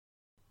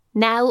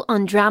Now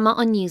on Drama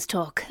on News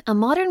Talk, a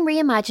modern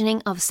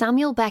reimagining of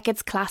Samuel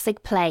Beckett's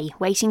classic play,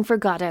 Waiting for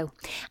Godot,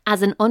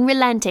 as an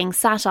unrelenting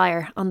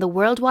satire on the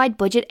worldwide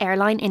budget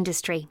airline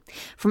industry.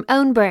 From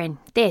Owen Byrne,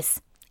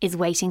 this is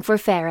Waiting for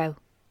Pharaoh.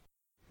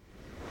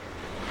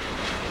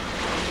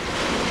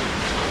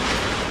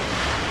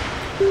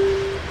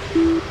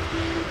 In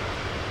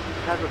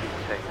caso di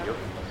incendio,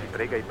 si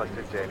prega I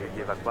passeggeri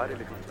di evacuare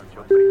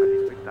l'edificio prima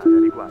di twittare a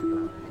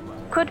riguardo.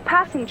 Could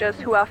passengers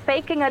who are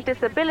faking a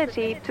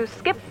disability to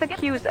skip the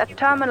queues at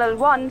Terminal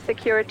 1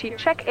 security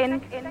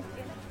check-in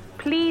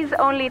please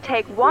only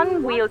take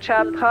one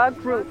wheelchair per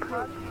group?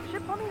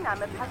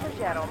 Przypominamy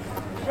pasażerom,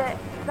 że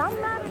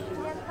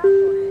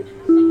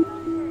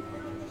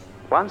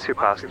Once you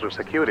pass through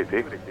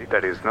security,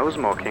 there is no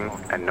smoking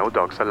and no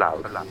dogs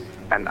allowed.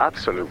 And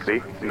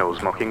absolutely no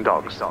smoking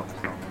dogs.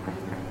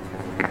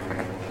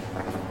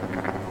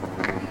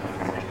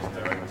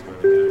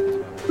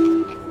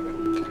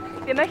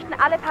 Wir möchten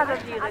alle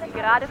Passagiere, die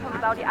gerade von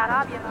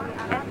Saudi-Arabien und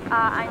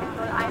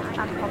SA-101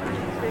 ankommen,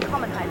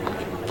 willkommen heißen.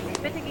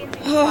 Bitte gehen Sie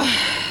vor.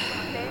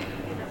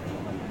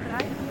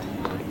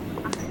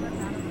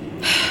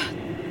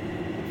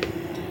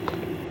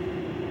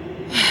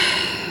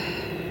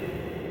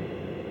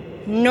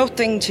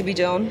 Nothing to be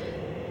done.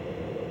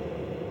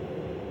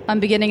 I'm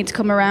beginning to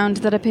come around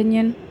to that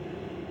opinion.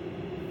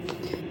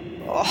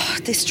 Oh,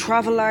 this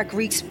Travelark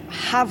wreaks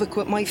havoc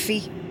with my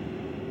feet.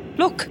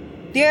 Look,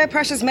 the air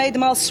pressure's made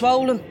them all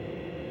swollen.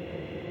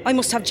 I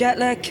must have jet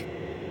lag.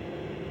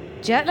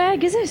 Jet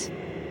lag, is it?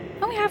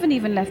 Oh, we haven't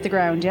even left the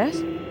ground yet.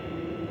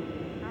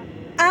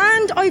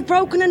 And I've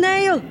broken a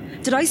nail.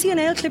 Did I see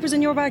nail clippers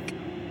in your bag?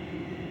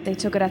 They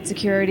took it at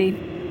security.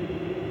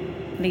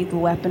 Lethal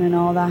weapon and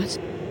all that.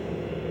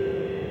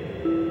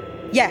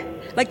 Yeah,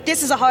 like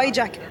this is a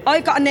hijack.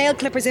 I've got nail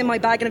clippers in my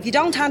bag, and if you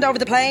don't hand over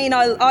the plane,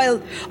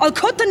 I'll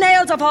cut the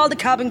nails off all the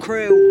cabin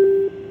crew.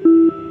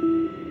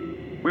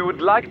 We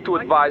would like to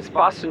advise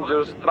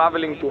passengers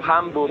traveling to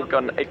Hamburg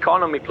on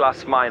economy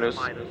class minus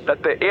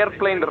that the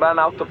airplane ran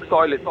out of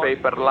toilet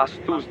paper last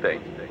Tuesday.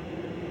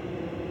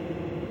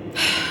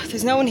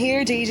 There's no one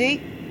here, Dee Dee.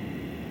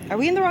 Are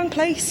we in the wrong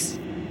place?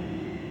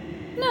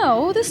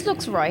 No, this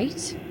looks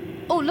right.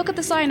 Oh, look at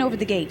the sign over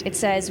the gate. It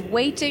says,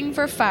 Waiting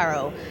for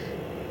Pharaoh.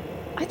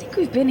 I think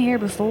we've been here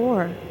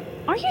before.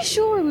 Are you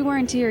sure we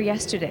weren't here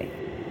yesterday?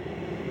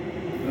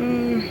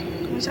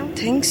 I don't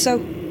think so.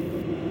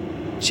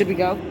 Should we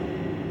go?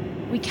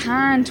 We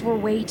can't. We're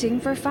waiting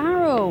for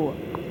Pharaoh.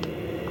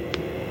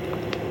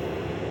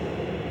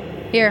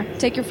 Here,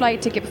 take your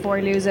flight ticket before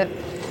I lose it.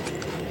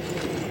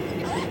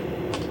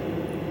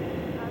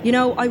 You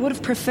know, I would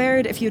have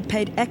preferred if you'd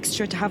paid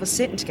extra to have us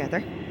sitting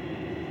together.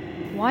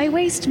 Why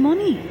waste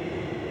money?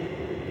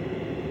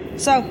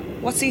 So,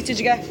 what seat did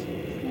you get?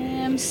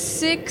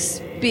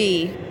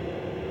 6B.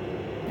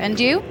 And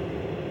you?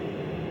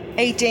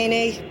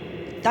 18E.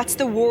 That's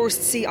the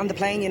worst seat on the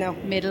plane, you know.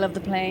 Middle of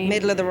the plane.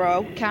 Middle of the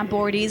row. Can't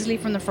board easily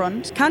from the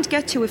front. Can't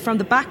get to it from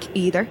the back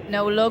either.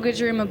 No luggage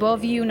room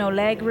above you, no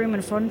leg room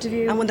in front of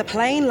you. And when the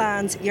plane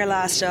lands, you're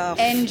last off.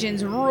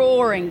 Engines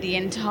roaring the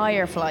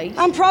entire flight.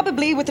 And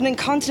probably with an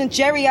incontinent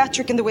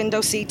geriatric in the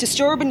window seat,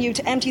 disturbing you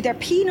to empty their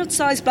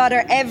peanut-sized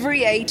bladder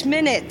every 8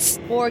 minutes.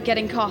 Or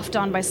getting coughed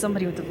on by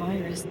somebody with the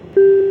virus.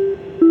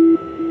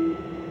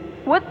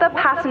 Would the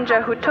passenger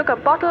who took a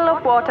bottle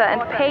of water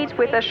and paid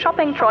with a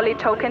shopping trolley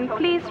token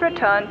please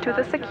return to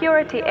the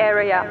security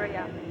area?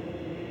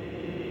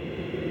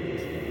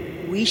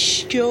 We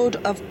should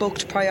have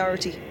booked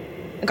priority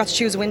and got to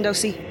choose a window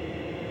seat.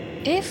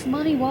 If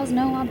money was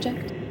no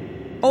object.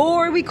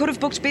 Or we could have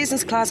booked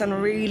business class and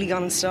really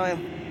gone in style.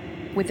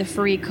 With a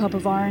free cup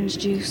of orange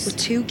juice. With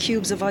 2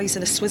 cubes of ice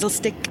and a swizzle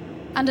stick.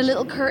 And a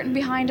little curtain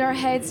behind our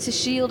heads to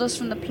shield us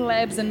from the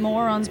plebs and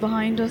morons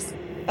behind us.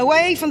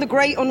 Away from the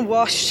great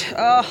unwashed.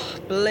 Oh,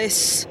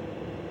 bliss.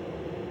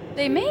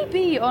 They may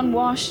be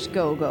unwashed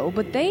go-go,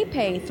 but they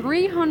pay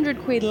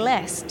 300 quid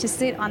less to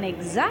sit on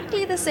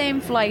exactly the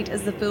same flight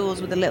as the fools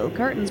with the little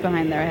curtains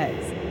behind their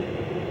heads.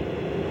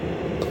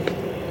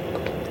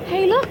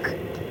 Hey, look!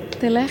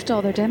 They left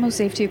all their demo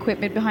safety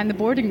equipment behind the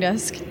boarding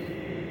desk.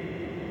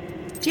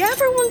 Do you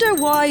ever wonder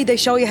why they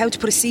show you how to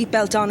put a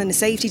seatbelt on in a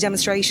safety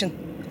demonstration?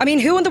 I mean,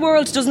 who in the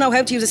world doesn't know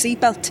how to use a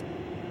seatbelt?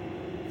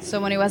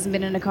 Someone who hasn't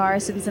been in a car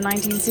since the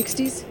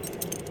 1960s?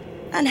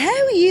 And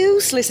how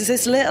useless is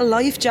this little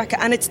life jacket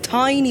and its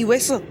tiny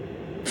whistle?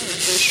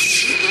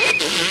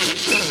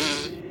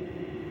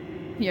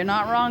 You're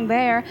not wrong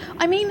there.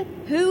 I mean,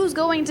 who's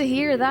going to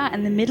hear that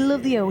in the middle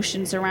of the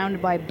ocean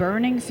surrounded by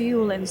burning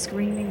fuel and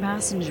screaming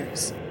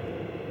passengers?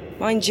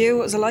 Mind you,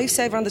 it was a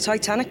lifesaver on the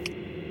Titanic.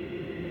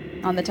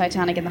 On the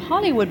Titanic in the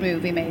Hollywood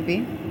movie,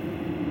 maybe.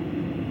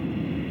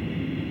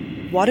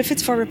 What if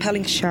it's for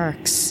repelling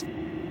sharks?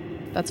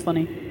 That's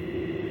funny.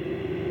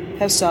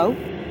 How so?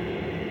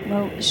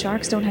 Well,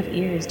 sharks don't have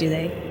ears, do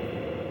they?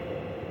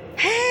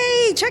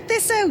 Hey, check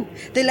this out!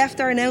 They left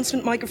our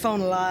announcement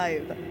microphone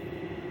live.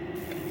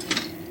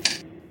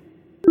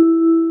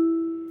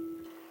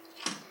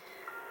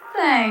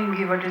 Thanks. Thank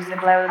you for choosing the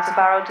flight with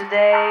Sparrow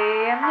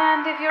today.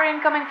 And if your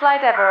incoming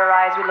flight ever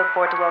arrives, we look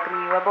forward to welcoming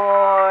you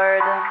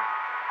aboard.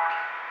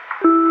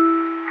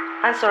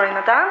 I'm sorry,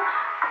 madame.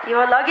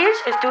 Your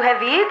luggage is too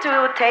heavy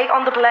to take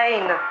on the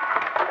plane.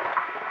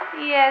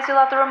 Yes, you'll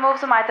have to remove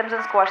some items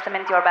and squash them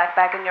into your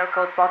backpack and your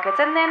coat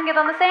pockets, and then get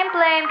on the same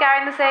plane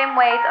carrying the same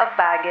weight of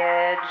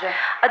baggage.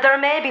 There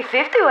may be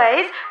 50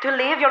 ways to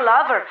leave your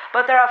lover,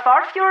 but there are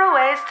far fewer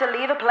ways to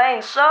leave a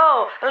plane.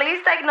 So,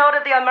 please take note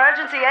of the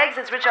emergency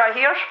exits, which are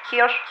here,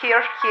 here,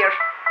 here, here,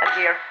 and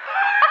here.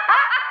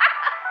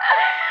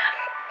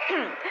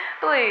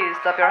 Please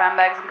stuff your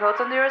handbags and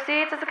coats under your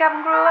seats, as the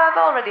cabin crew have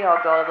already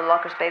hogged all of the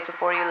locker space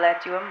before you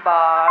let you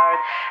embark.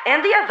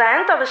 In the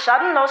event of a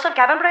sudden loss of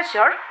cabin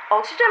pressure,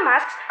 oxygen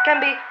masks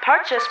can be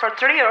purchased for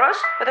 €3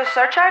 with a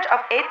surcharge of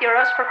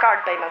 €8 for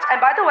card payments.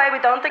 And by the way, we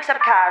don't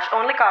accept cash,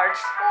 only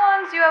cards.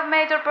 Once you have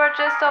made your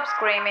purchase, stop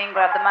screaming,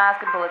 grab the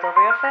mask and pull it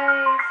over your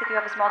face. If you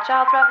have a small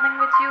child traveling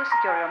with you,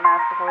 secure your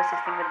mask before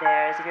assisting with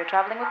theirs. If you're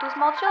traveling with 2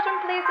 small children,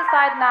 please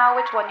decide now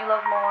which one you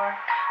love more.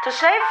 To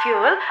save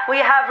fuel, we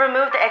have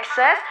removed the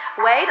excess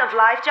weight of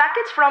life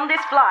jackets from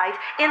this flight.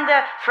 In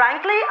the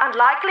frankly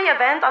unlikely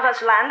event of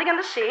us landing in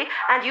the sea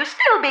and you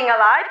still being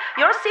alive,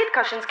 your seat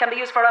cushions can be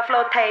used for a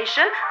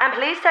flotation, and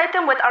please take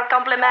them with our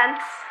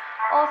compliments.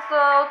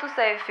 Also, to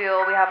save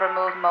fuel, we have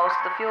removed most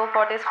of the fuel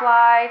for this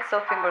flight,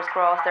 so fingers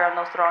crossed there are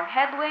no strong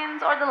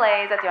headwinds or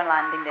delays at your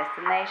landing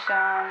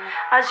destination.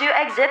 As you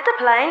exit the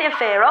plane in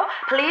Faro,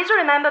 please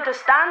remember to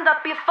stand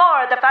up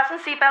before the fasten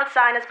seatbelt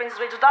sign has been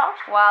switched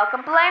off. While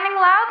complaining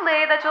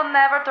loudly that you'll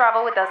never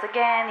travel with us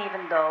again,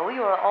 even though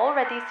you are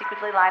already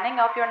secretly lining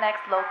up your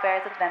next low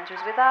fares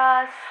adventures with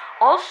us.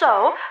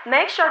 Also,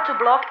 make sure to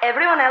block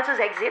everyone else's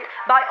exit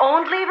by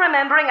only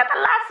remembering at the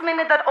last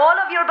minute that all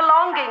of your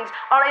belongings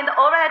are in the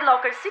overhead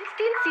locker 16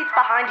 seats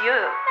behind you.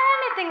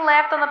 Anything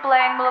left on the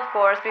plane will of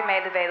course be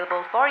made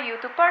available for you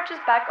to purchase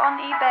back on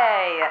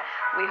eBay.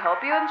 We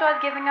hope you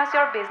enjoyed giving us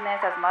your business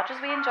as much as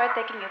we enjoyed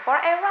taking you for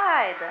a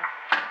ride.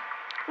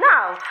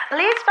 Now,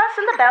 please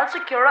fasten the belt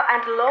secure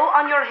and low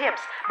on your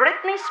hips,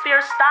 Britney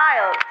Spears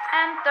style.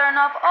 And turn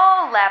off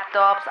all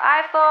laptops,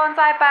 iPhones,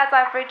 iPads,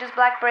 iFridges,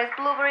 Blackberries,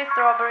 blueberries,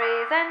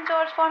 strawberries, and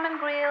George Foreman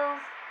grills.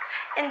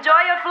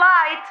 Enjoy your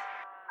flight!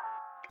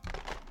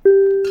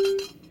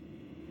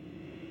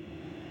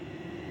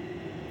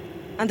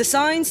 And the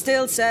sign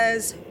still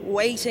says,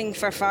 waiting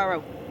for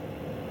Faro.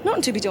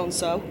 Nothing to be done,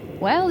 so.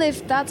 Well,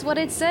 if that's what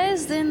it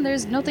says, then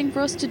there's nothing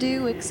for us to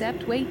do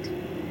except wait.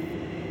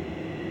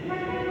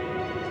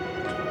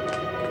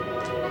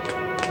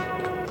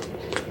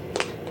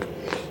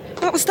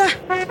 What was that?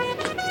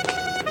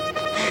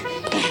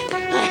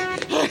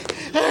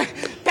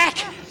 Back!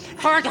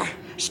 Further!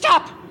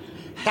 Stop!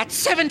 That's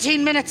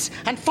 17 minutes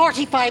and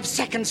 45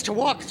 seconds to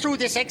walk through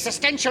this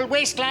existential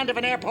wasteland of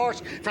an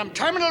airport from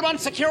Terminal 1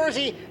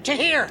 security to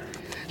here.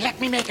 Let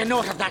me make a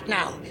note of that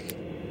now.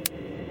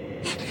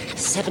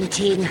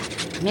 17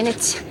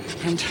 minutes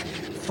and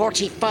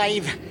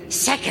 45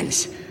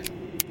 seconds.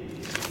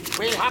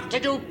 We'll have to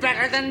do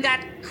better than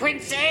that,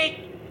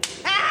 Quincy!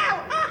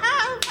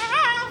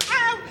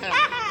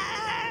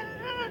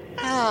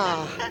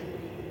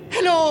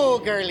 Hello,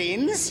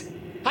 girlines.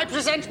 I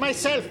present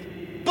myself,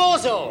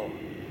 Bozo.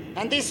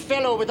 And this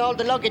fellow with all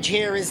the luggage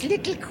here is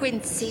Little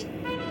Quincy.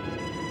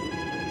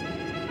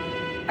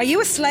 Are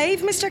you a slave,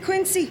 Mr.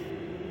 Quincy?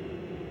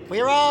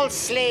 We're all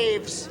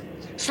slaves.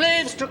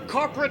 Slaves to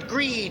corporate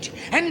greed,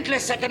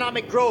 endless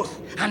economic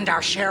growth, and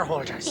our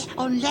shareholders.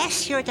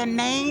 Unless you're the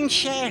main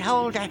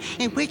shareholder,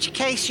 in which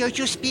case you're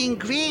just being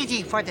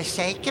greedy for the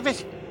sake of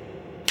it.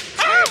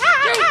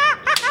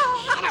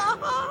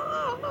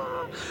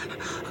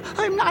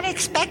 I'm not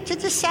expected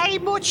to say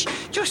much,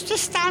 just to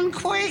stand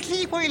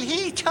quietly while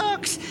he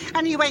talks.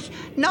 Anyway,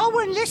 no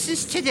one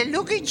listens to the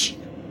luggage.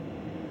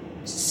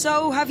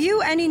 So, have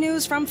you any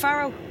news from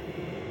Faro?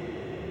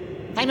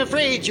 I'm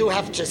afraid you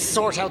have to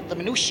sort out the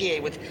minutiae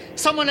with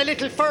someone a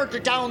little further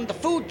down the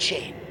food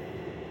chain.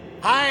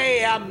 I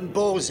am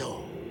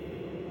Bozo.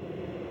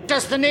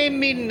 Does the name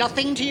mean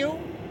nothing to you?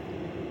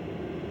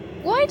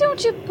 Why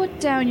don't you put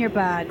down your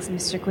bags,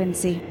 Mr.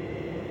 Quincy?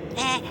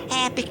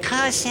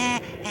 Because...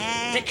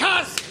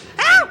 Because!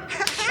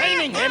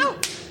 Training him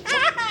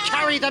to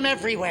carry them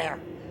everywhere.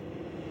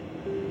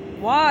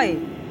 Why?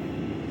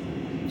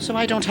 So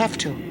I don't have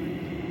to.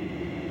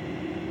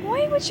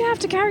 Why would you have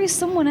to carry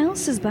someone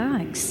else's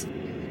bags?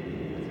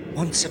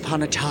 Once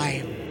upon a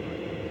time,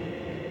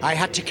 I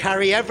had to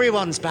carry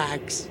everyone's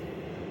bags.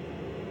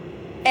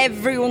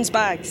 Everyone's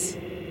bags?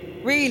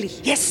 Really?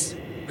 Yes,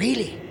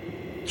 really.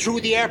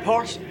 Through the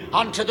airport,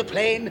 onto the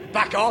plane,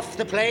 back off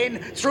the plane,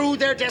 through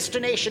their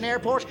destination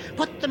airport,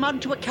 put them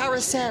onto a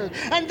carousel,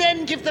 and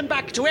then give them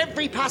back to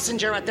every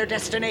passenger at their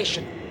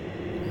destination.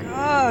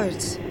 God,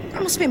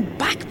 that must have been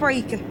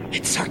back-breaking.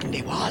 It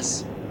certainly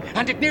was.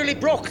 And it nearly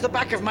broke the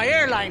back of my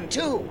airline,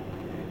 too.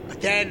 But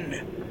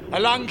then,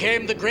 along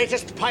came the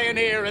greatest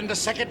pioneer in the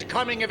second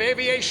coming of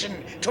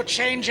aviation to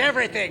change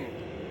everything.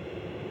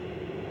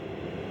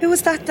 Who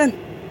was that, then?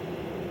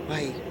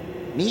 Why,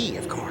 me,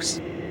 of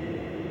course.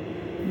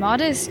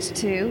 Modest,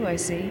 too, I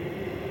see.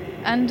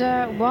 And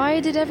why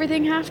did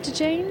everything have to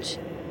change?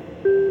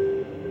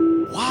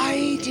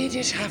 Why did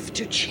it have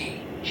to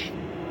change?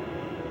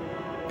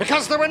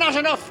 Because there were not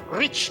enough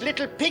rich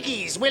little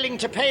piggies willing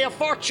to pay a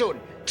fortune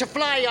to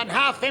fly on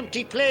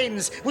half-empty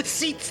planes with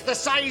seats the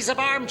size of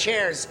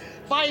armchairs,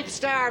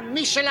 5-star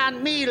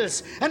Michelin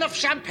meals, enough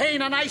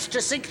champagne on ice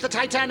to sink the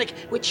Titanic,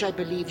 which I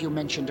believe you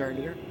mentioned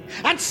earlier,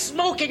 and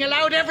smoking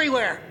allowed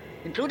everywhere,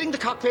 including the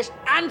cockpit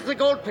and the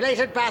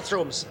gold-plated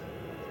bathrooms.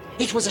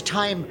 It was a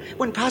time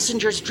when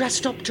passengers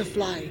dressed up to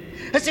fly,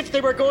 as if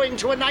they were going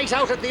to a night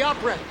out at the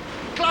opera.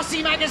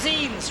 Glossy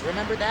magazines,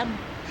 remember them?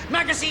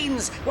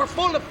 Magazines were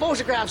full of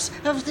photographs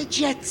of the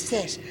jet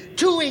set,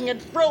 toing and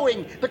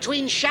froing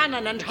between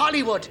Shannon and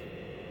Hollywood,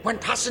 when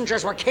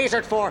passengers were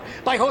catered for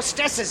by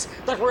hostesses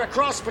that were a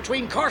cross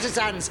between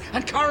courtesans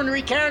and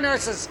coronary care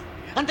nurses,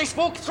 and they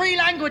spoke 3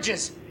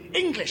 languages,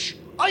 English,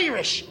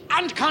 Irish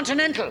and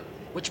Continental,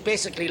 which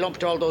basically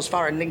lumped all those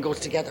foreign lingos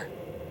together.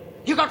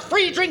 You got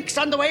free drinks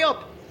on the way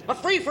up, a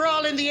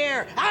free-for-all in the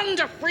air, and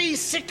a free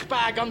sick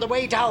bag on the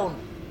way down.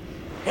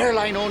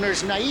 Airline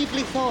owners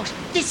naively thought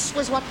this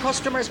was what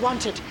customers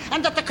wanted,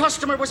 and that the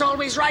customer was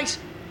always right.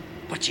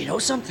 But you know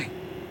something?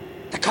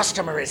 The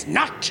customer is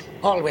not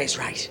always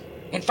right.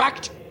 In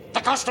fact,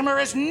 the customer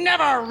is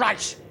never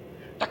right.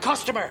 The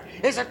customer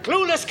is a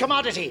clueless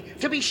commodity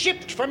to be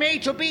shipped from A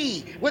to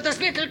B with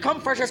as little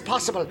comfort as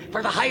possible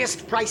for the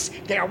highest price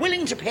they are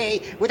willing to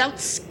pay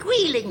without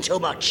squealing too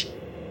much.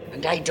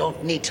 And I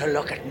don't need to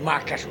look at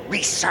market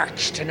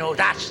research to know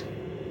that.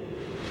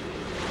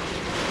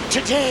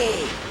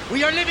 Today,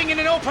 we are living in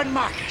an open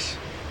market.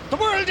 The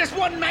world is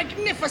one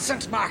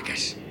magnificent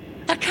market.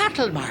 A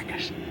cattle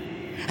market.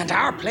 And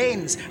our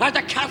planes are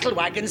the cattle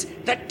wagons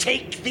that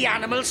take the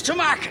animals to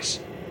market.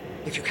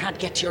 If you can't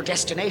get to your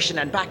destination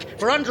and back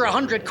for under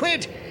 100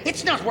 quid,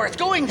 it's not worth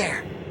going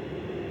there.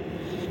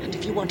 And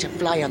if you want to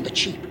fly on the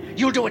cheap,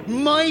 you'll do it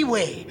my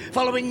way,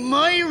 following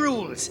my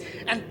rules.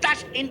 And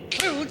that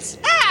includes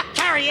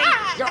carrying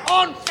your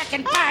own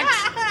feckin' bags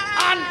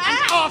on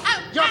and off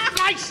your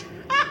flight.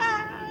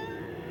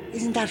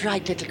 Isn't that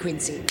right, little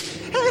Quincy?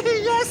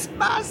 Yes,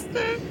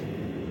 Master.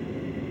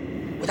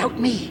 Without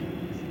me,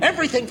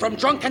 everything from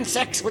drunken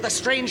sex with a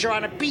stranger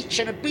on a beach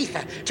in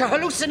Ibiza to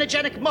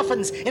hallucinogenic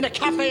muffins in a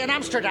cafe in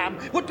Amsterdam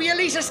would be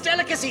elitist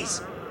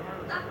delicacies.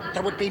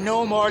 There would be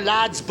no more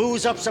lads'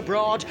 booze-ups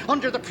abroad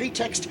under the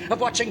pretext of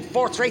watching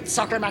 4th-rate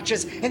soccer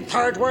matches in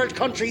third world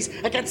countries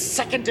against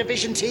second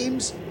division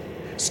teams.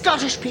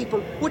 Scottish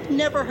people would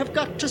never have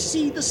got to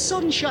see the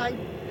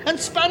sunshine. And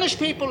Spanish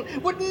people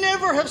would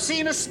never have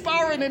seen a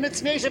sporran in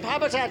its native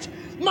habitat,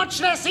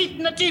 much less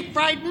eaten a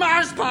deep-fried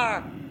Mars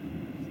bar.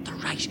 The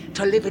right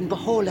to live in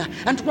Bohola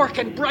and work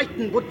in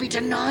Brighton would be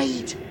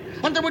denied.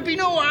 And there would be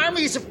no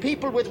armies of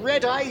people with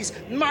red eyes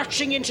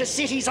marching into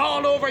cities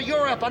all over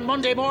Europe on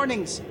Monday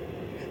mornings.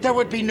 There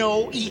would be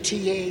no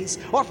ETAs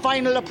or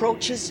final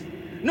approaches,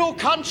 no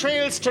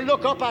contrails to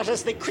look up at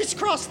as they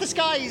crisscross the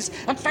skies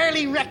and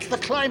fairly wreck the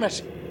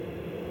climate.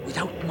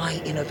 Without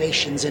my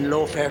innovations in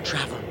low-fare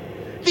travel,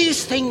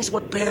 these things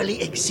would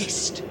barely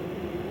exist.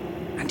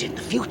 And in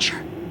the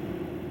future,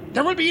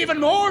 there will be even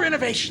more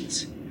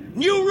innovations.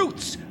 New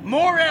routes,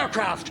 more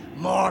aircraft,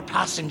 more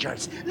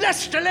passengers,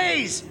 less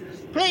delays,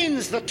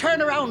 planes that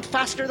turn around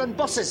faster than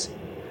buses.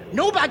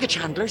 No baggage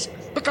handlers,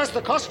 because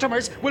the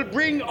customers will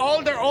bring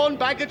all their own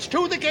baggage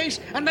to the gate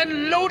and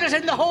then load it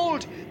in the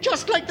hold,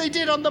 just like they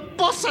did on the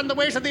bus on the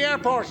way to the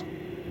airport.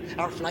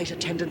 Our flight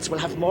attendants will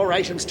have more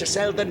items to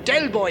sell than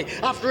Del Boy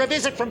after a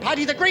visit from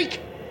Paddy the Greek.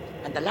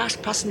 And the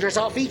last passengers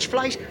off each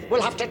flight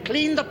will have to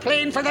clean the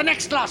plane for the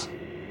next lot.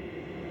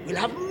 We'll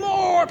have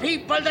more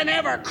people than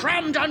ever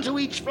crammed onto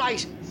each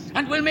flight,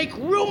 and we'll make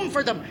room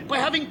for them by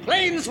having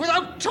planes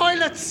without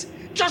toilets,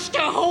 just a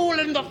hole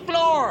in the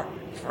floor,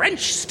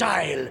 French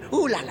style,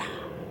 ooh la la.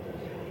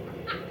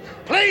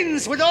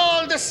 Planes with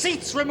all the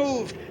seats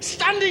removed,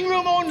 standing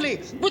room only,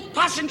 with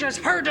passengers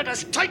herded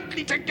as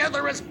tightly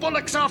together as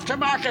bullocks off to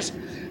market,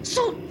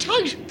 so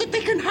tight that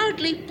they can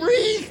hardly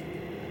breathe.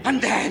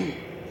 And then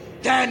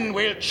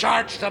we'll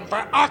charge them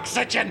for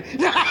oxygen.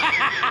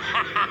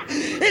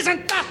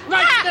 Isn't that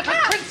right, little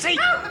Quincy?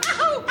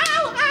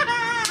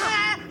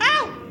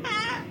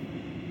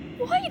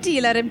 Why do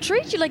you let him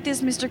treat you like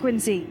this, Mr.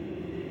 Quincy?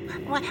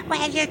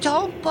 Well, you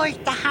don't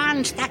bite the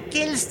hand that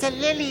gills the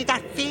lily,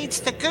 that feeds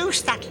the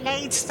goose, that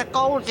lays the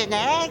golden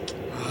egg.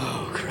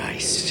 Oh,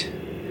 Christ.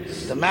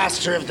 The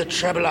master of the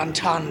treble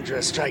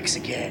entendre strikes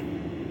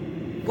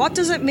again. What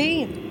does it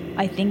mean?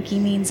 I think he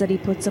means that he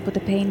puts up with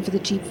the pain for the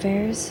cheap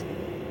fares.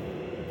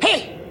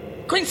 Hey,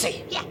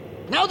 Quincy. Yeah.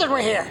 Now that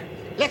we're here,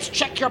 let's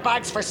check your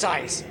bags for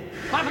size.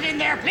 Pop it in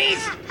there,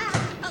 please.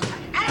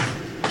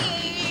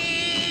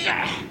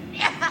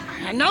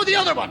 And now the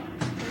other one.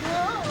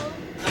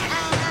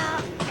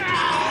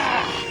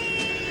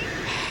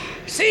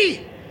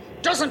 See?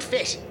 Doesn't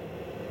fit.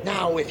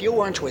 Now, if you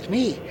weren't with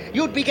me,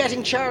 you'd be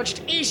getting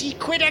charged 80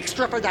 quid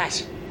extra for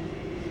that.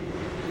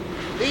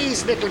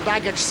 These little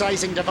baggage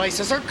sizing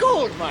devices are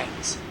gold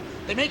mines.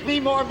 They make me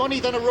more money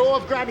than a row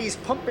of grannies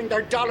pumping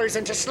their dollars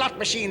into slot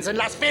machines in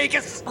Las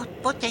Vegas.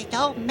 But they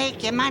don't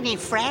make you many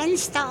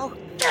friends, though.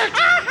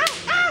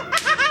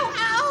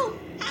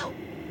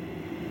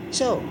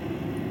 So,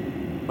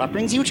 what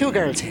brings you two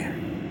girls here?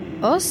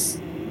 Us?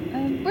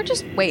 We're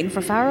just waiting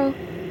for Pharaoh.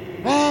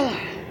 Well,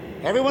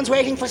 everyone's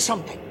waiting for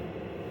something.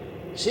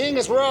 Seeing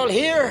as we're all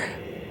here,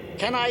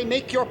 can I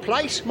make your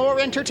plight more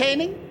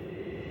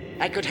entertaining?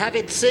 I could have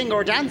it sing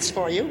or dance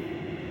for you.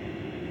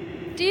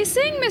 Do you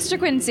sing, Mr.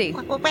 Quincy?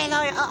 Well,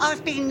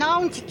 I've been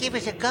known to give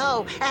it a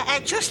go.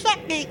 Just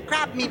let me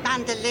grab me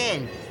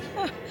mandolin.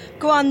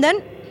 Go on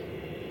then.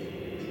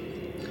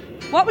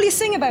 What will you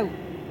sing about?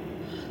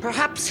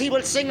 Perhaps he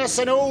will sing us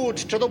an ode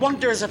to the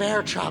wonders of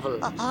air travel.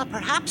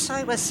 Perhaps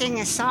I will sing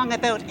a song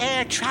about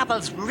air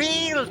travel's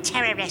real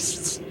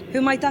terrorists.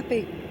 Who might that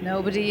be?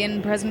 Nobody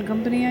in present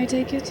company, I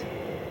take it?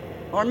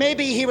 Or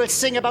maybe he will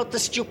sing about the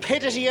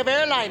stupidity of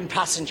airline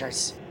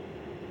passengers.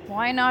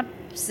 Why not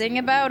sing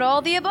about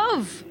all the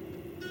above?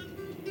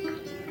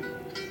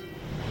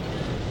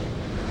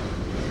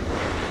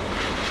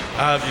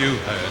 Have you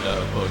heard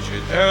of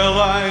budget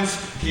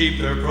airlines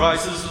keep their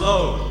prices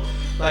low?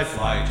 They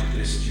fly to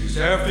disused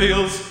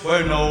airfields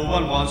where no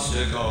one wants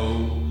to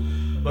go.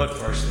 But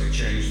first they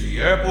change the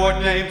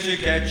airport name to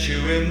get you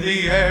in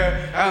the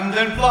air, and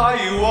then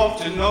fly you off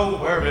to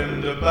nowhere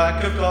in the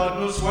back of God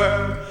knows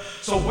where.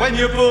 So when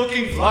you're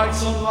booking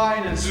flights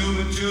online and zoom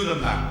into the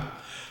map,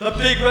 the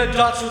big red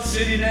dots with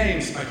city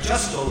names are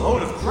just a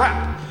load of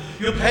crap.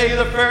 You'll pay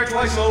the fare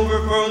twice over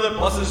for the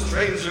buses,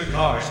 trains, or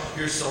cars.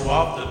 You're so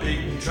off the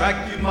beaten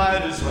track, you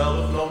might as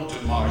well have flown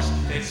to Mars.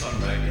 It's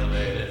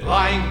unregulated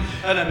flying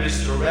and a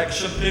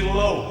misdirection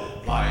below.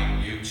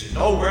 Flying you to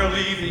nowhere,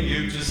 leaving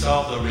you to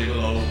solve the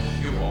riddle.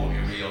 You only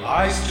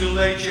realize too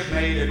late you've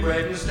made a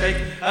great mistake,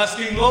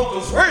 asking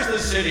locals, where's the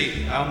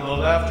city? And the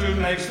laughter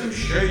makes them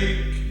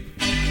shake.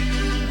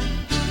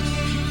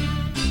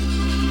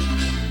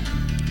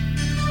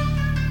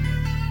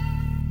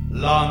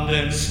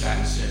 London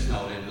Stansted,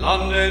 not in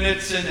London,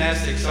 it's in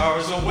Essex,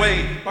 hours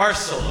away.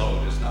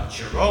 Barcelona's not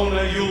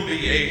Girona, you'll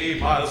be 80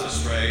 miles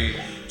astray.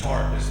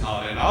 Torp is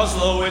not in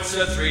Oslo, it's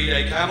a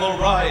 3-day camel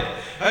ride.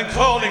 And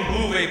calling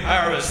Bouvet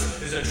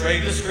Paris is a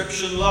trade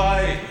description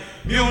lie.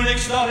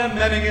 Munich's not in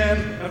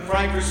Memmingen, and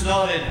Frankfurt's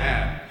not in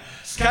Ham.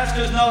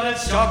 Skatska's not in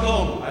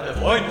Stockholm, and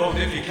avoid both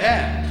if you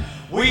can.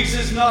 Wies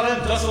is not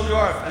in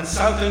Dusseldorf, and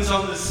Southampton's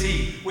on the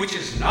sea, which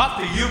is not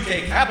the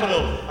UK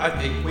capital. I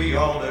think we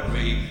all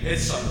agree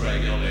it's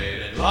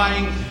unregulated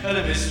flying and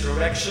a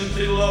misdirection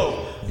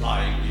below.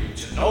 Flying you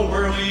to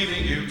nowhere,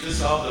 leaving you to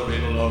solve the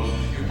riddle.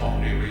 You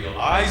only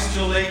realize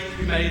too late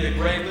you made a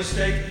great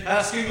mistake,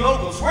 asking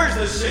locals, where's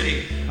the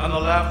city? And the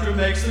laughter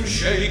makes them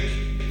shake.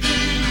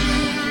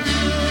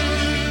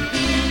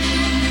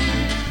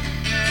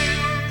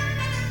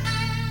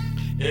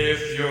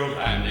 If you're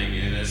landing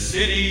in a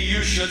city,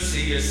 you should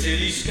see a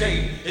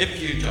cityscape.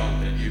 If you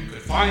don't, then you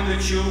could find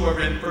that you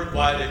are in for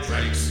quite a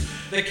traipse.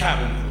 The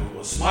cabin crew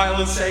will smile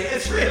and say,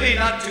 it's really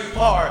not too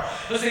far,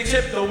 as they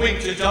tip the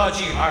wink to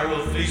dodgy hire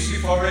will fleece you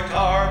for a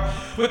car.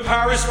 With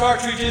Paris far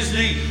to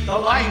Disney, the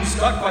line's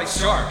got quite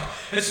stark.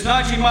 It's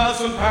 90 miles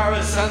from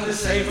Paris and the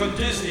same from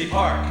Disney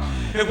Park.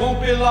 It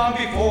won't be long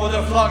before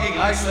they're flogging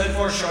Iceland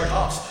for short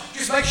hops.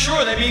 Just make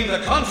sure they mean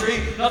the country,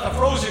 not the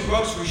frozen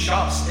grocery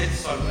shops.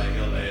 It's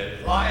unregulated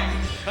flying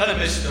and a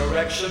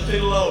misdirection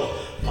below.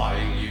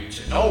 Flying you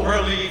to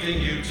nowhere, leaving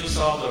you to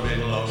solve the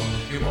riddle.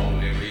 You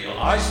only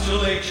realize too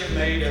late you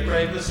made a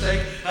great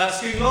mistake,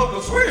 asking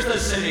locals, where's the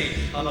city?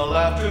 And the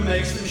laughter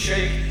makes them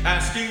shake.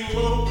 Asking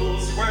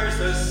locals, where's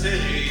the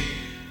city?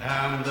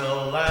 And the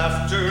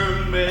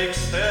laughter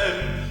makes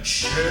them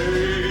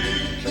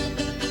shake.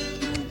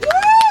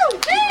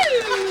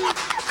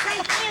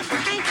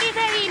 Thank you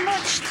very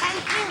much,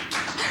 thank you.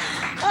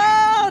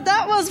 Oh,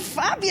 that was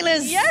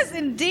fabulous. Yes,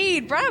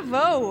 indeed.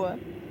 Bravo.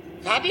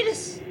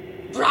 Fabulous?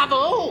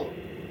 Bravo!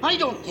 I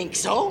don't think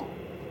so.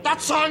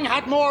 That song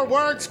had more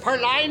words per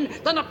line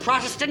than a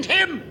Protestant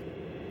hymn.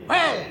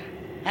 Well,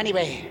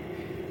 anyway,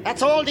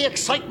 that's all the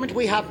excitement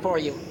we have for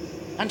you.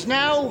 And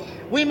now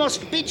we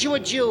must bid you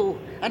adieu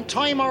and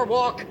time our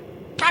walk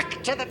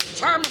back to the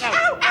terminal.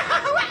 Ow,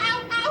 ow,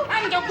 ow, ow.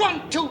 And a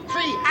 1, 2,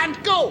 3,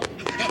 and go!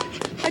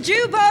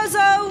 Adieu,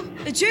 Bozo.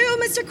 Adieu,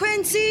 Mr.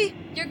 Quincy.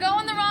 You're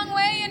going the wrong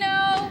way, you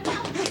know.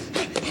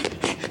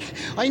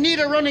 I need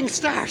a running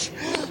start.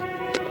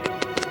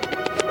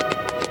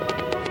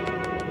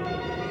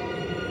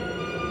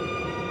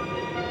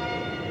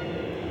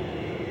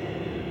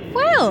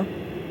 Well,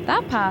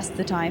 that passed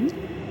the time.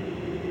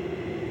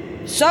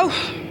 So,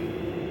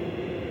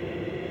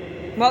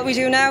 what we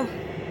do now?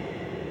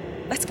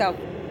 Let's go.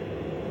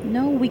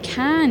 No, we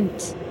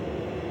can't.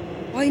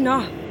 Why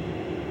not?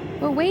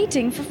 We're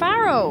waiting for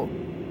Pharaoh.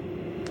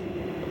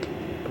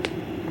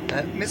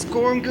 Miss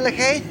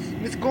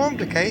Gormglacaith? Miss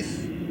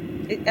Gormglacaith?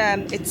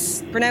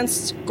 It's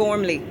pronounced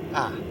Gormley.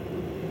 Ah,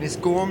 Miss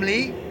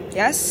Gormley?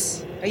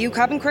 Yes? Are you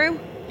cabin crew?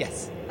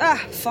 Yes.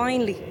 Ah,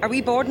 finally. Are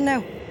we boarding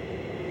now?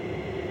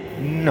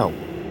 No.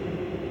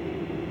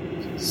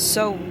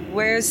 So,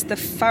 where's the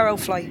Pharaoh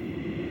flight?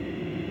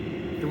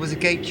 There was a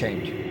gate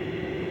change.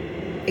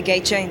 A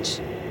gate change?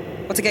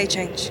 What's a gate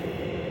change?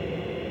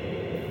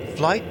 The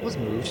flight was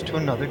moved to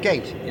another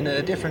gate in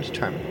a different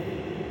terminal.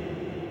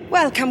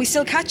 Well, can we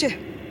still catch it?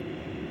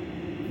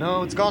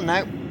 No, it's gone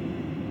now.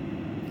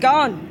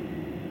 Gone?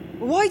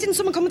 Why didn't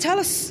someone come and tell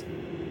us?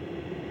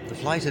 The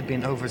flight had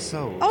been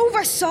oversold.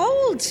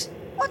 Oversold?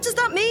 What does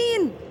that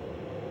mean?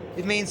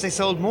 It means they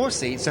sold more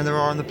seats than there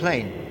are on the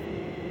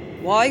plane.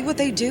 Why would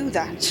they do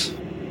that?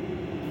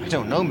 I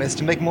don't know, miss,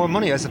 to make more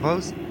money, I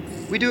suppose.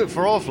 We do it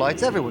for all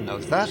flights, everyone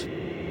knows that.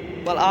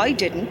 Well, I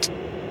didn't.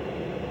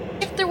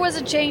 If there was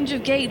a change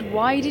of gate,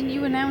 why didn't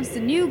you announce the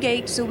new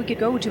gate so we could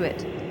go to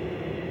it?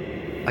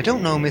 I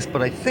don't know, miss,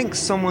 but I think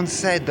someone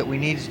said that we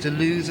needed to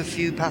lose a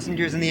few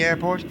passengers in the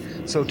airport.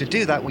 So to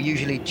do that, we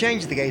usually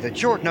change the gate at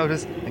short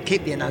notice and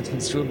keep the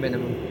announcements to a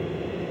minimum.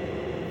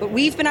 But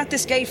we've been at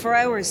this gate for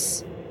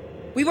hours.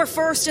 We were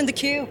first in the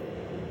queue.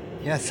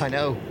 Yes, I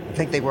know. I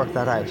think they worked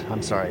that out.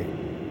 I'm sorry.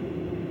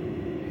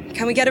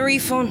 Can we get a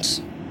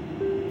refund?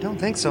 Don't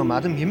think so,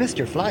 madam. You missed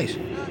your flight.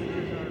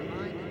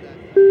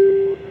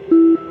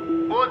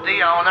 Would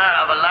the owner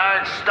of a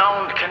large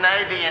stoned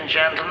Canadian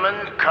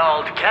gentleman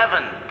called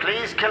Kevin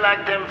please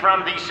collect him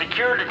from the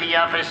security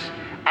office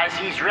as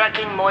he's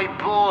wrecking my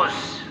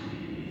bus?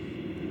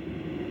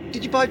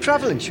 Did you buy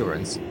travel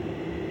insurance?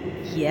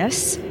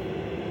 Yes.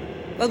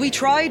 Well, we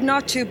tried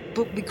not to,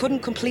 but we couldn't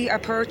complete our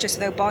purchase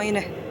without buying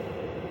it.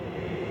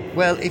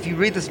 Well, if you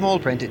read the small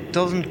print, it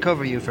doesn't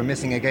cover you for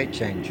missing a gate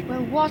change.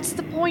 Well, what's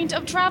the point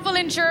of travel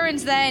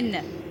insurance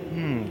then?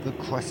 Good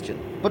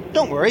question. But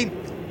don't worry,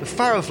 the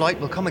Faro flight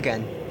will come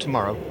again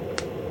tomorrow.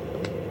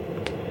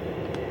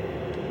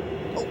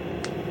 Oh.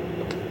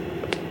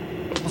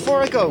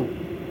 Before I go,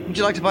 would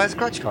you like to buy a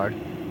scratch card?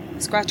 A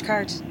scratch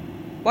card?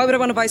 Why would I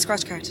want to buy a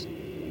scratch card?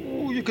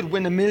 Oh, you could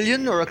win $1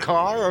 million or a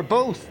car or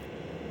both.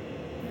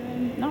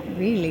 Not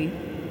really.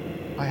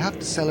 I have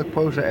to sell a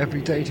quota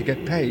every day to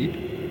get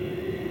paid.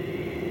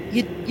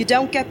 You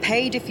don't get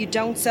paid if you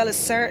don't sell a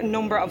certain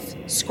number of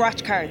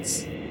scratch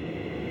cards.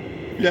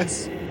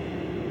 Yes.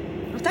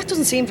 Well, that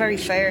doesn't seem very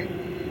fair.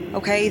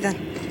 Okay, then.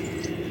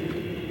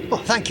 Oh,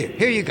 thank you.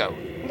 Here you go.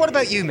 What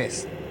about you,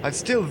 miss? I've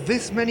still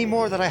this many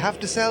more that I have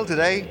to sell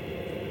today.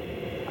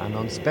 An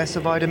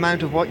unspecified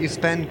amount of what you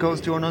spend goes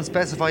to an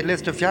unspecified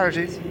list of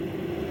charities.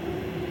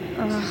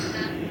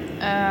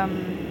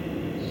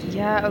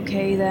 Yeah,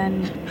 okay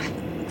then.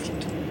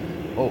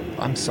 Oh,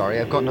 I'm sorry,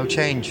 I've got no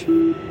change.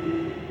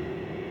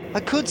 I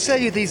could sell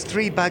you these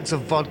 3 bags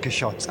of vodka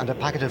shots and a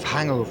packet of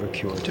hangover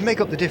cure to make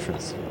up the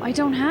difference. I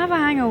don't have a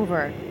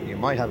hangover. You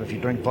might have if you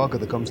drink vodka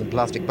that comes in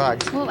plastic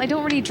bags. Well, I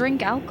don't really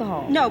drink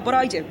alcohol. No, but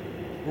I do.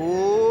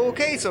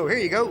 Okay, so here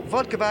you go.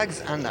 Vodka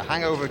bags and a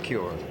hangover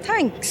cure.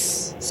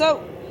 Thanks.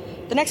 So,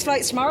 the next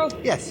flight's tomorrow?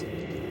 Yes.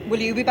 Will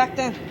you be back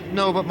then?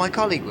 No, but my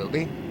colleague will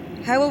be.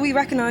 How will we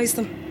recognise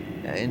them?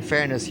 In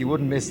fairness, you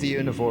wouldn't miss the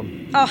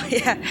uniform. Oh,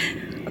 yeah.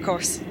 Of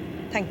course.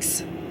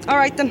 Thanks. All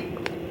right, then.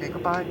 Okay,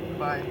 goodbye.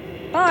 Bye.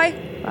 Bye.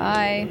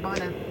 Bye. Bye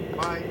now.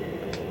 Bye.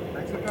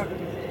 Thanks for dropping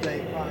us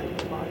today. Bye.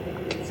 Bye.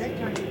 Take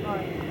care.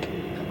 Bye.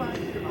 Goodbye.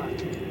 Goodbye.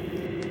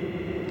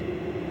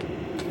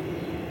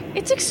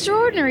 It's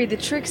extraordinary the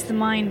tricks the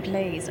mind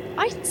plays.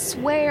 I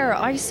swear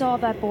I saw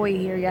that boy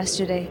here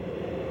yesterday.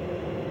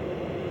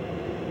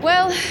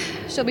 Well,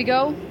 shall we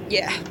go?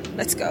 Yeah,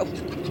 let's go.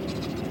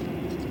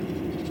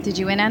 Did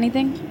you win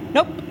anything?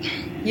 Nope.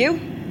 You?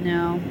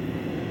 No.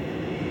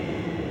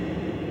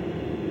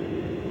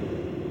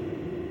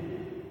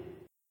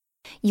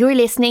 You're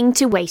listening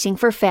to Waiting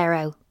for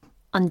Pharaoh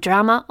on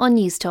Drama on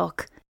News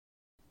Talk.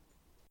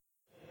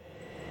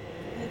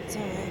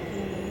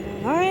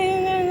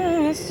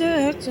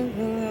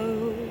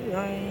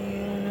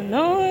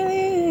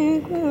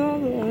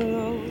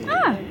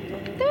 Ah,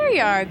 there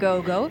you are,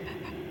 Go-Go.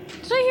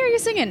 Did I hear you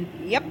singing?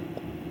 Yep.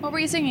 What were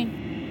you singing?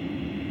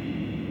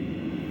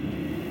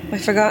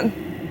 I've forgotten.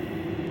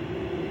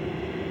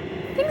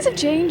 Things have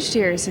changed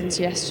here since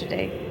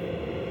yesterday.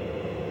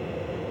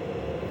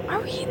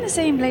 Are we in the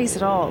same place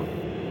at all?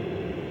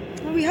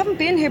 Well, we haven't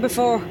been here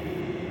before.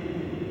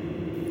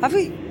 Have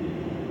we?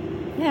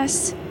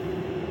 Yes.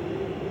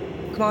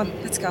 Come on,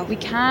 let's go. We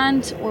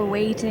can't. We're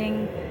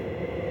waiting.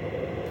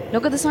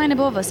 Look at the sign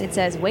above us. It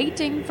says,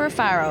 waiting for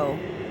Pharaoh.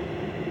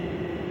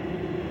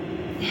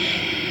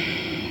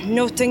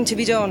 Nothing to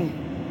be done.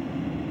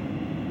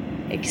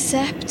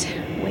 Except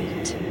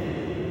wait.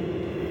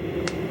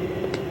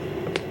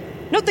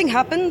 Nothing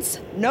happens.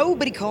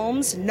 Nobody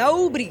comes.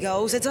 Nobody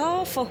goes. It's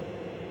awful.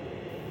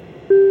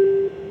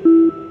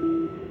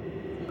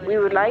 We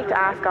would like to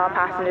ask all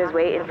passengers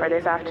waiting for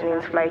this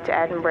afternoon's flight to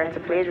Edinburgh to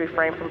please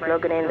refrain from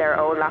plugging in their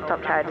old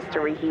laptop chargers to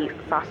reheat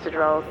sausage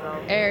rolls.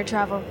 Air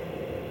travel.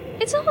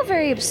 It's all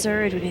very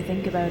absurd when you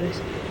think about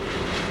it.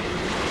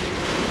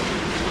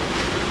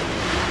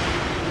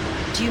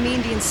 Do you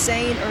mean the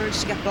insane urge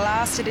to get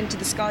blasted into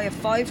the sky at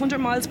 500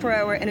 miles per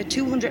hour in a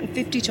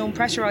 250-ton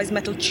pressurised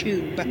metal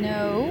tube?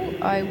 No,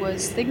 I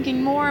was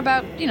thinking more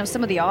about,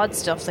 some of the odd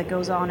stuff that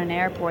goes on in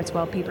airports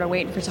while people are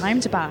waiting for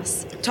time to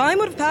pass. Time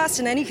would have passed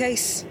in any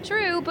case.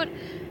 True, but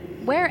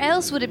Where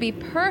else would it be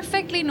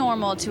perfectly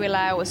normal to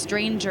allow a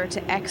stranger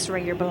to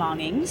x-ray your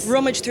belongings,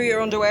 Rummage through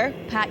your underwear,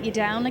 pat you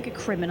down like a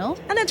criminal,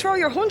 and then throw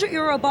your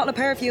 €100 bottle of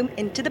perfume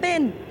into the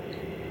bin?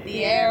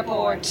 The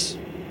airport.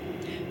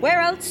 Where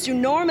else do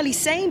normally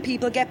sane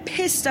people get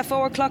pissed at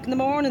 4 o'clock in the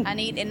morning? And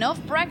eat enough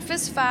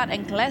breakfast fat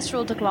and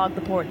cholesterol to clog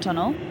the port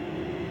tunnel?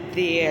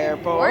 The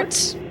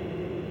airport.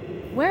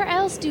 Where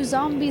else do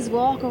zombies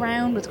walk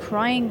around with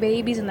crying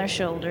babies on their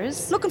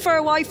shoulders? Looking for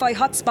a Wi-Fi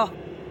hotspot?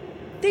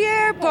 The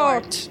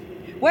airport.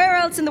 Where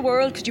else in the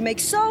world could you make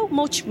so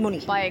much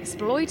money? By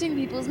exploiting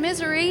people's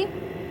misery?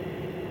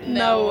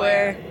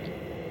 Nowhere.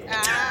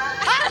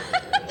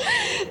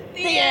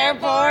 The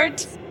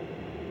airport.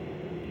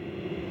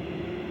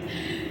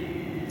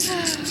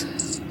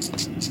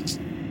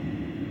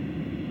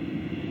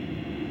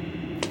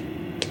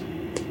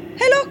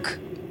 Hey, look!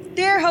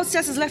 The air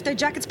hostesses left their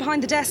jackets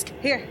behind the desk.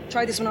 Here,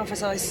 try this one on for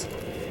size.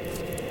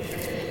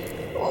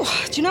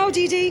 Oh, do you know,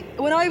 Dee Dee,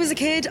 when I was a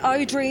kid,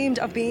 I dreamed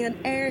of being an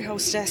air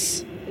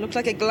hostess. It looked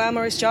like a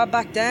glamorous job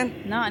back then.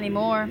 Not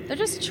anymore. They're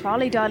just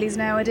trolley dollies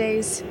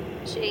nowadays.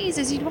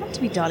 Jesus, you'd want to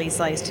be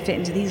dolly-sized to fit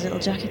into these little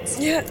jackets.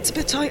 Yeah, it's a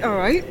bit tight, all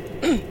right.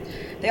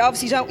 They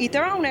obviously don't eat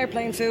their own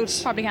airplane food.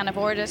 Probably can't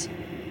afford it.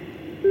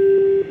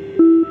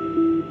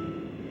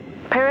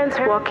 Parents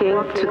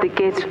walking to the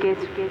gate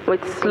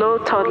with slow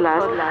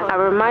toddlers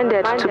are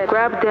reminded to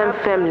grab them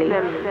firmly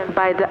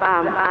by the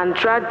arm and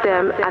drag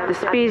them at the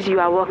speed you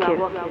are walking.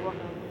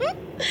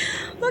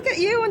 Look at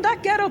you and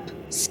that get-up,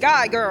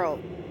 Sky Girl.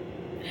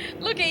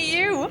 Look at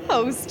you,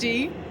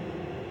 hosty.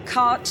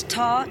 Cot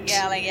tot.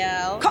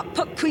 Gallagher.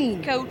 Cockput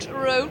queen. Coat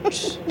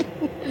roach.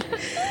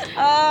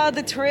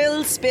 The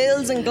thrills,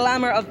 spills and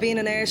glamour of being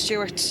an air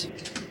steward.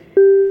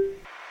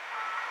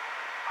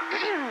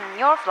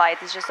 Your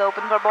flight is just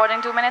open for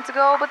boarding 2 minutes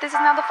ago, but this is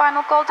now the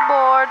final call to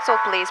board, so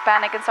please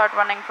panic and start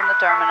running from the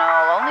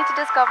terminal, only to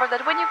discover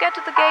that when you get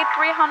to the gate,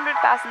 300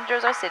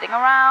 passengers are sitting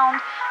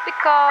around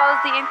because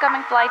the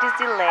incoming flight is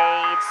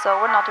delayed, so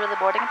we're not really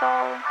boarding at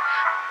all.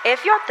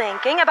 If you're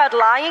thinking about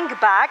lying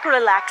back,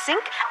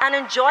 relaxing, and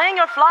enjoying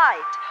your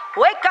flight,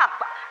 wake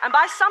up and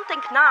buy something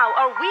now,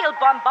 or we'll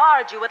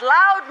bombard you with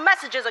loud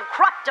messages and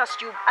crop dust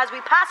you as we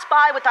pass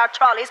by with our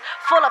trolleys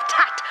full of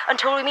tat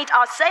until we meet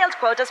our sales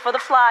quotas for the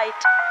flight.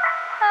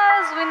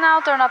 As we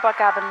now turn up our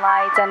cabin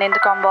lights and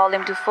intercom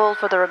volume to full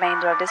for the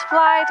remainder of this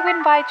flight, we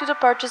invite you to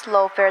purchase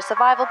low-fare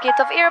survival kit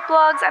of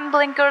earplugs and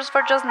blinkers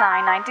for just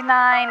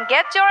 $9.99.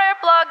 Get your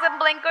earplugs and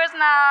blinkers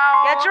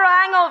now! Get your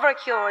hangover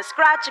cure,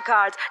 scratch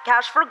cards,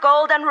 cash for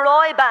gold and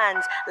Roy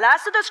bands.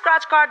 Last of the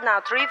scratch card now,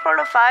 3 for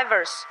the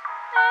 $5.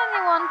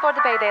 Anyone for the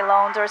payday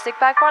loans or sick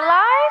bag for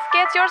life?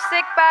 Get your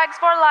sick bags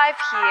for life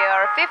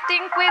here.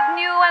 15 quid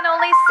new and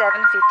only $7.50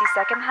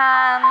 second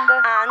hand.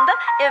 And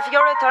if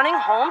you're returning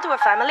home to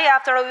a family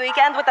after a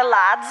weekend with the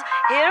lads,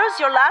 here's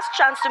your last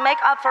chance to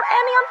make up for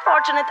any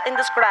unfortunate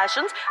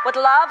indiscretions with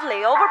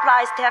lovely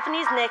overpriced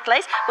Tiffany's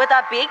necklace with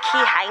a big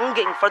key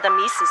hanging for the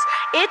missus.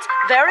 It's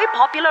very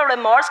popular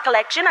Remorse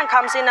collection and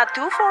comes in at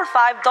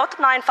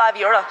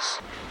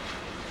 €245.95.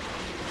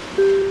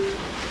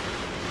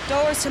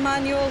 Doors to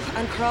manual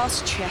and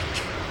cross-check.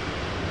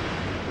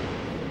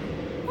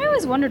 I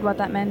always wondered what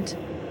that meant.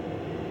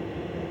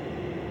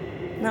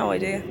 No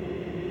idea.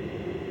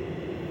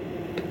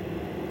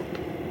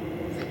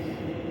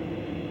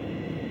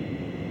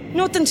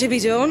 Nothing to be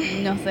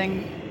done.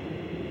 Nothing.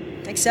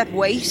 Except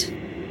wait.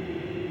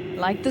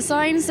 Like the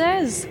sign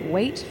says,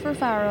 wait for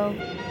Pharaoh.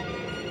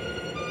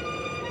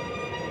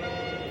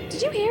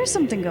 Did you hear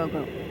something,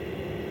 Gogo?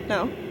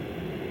 No.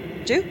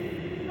 Did you?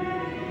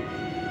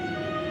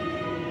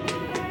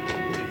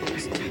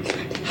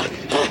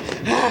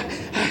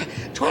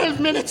 "12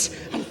 minutes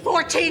and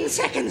 14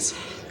 seconds.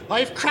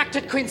 I've cracked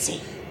it, Quincy.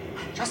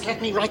 Just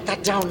let me write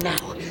that down now.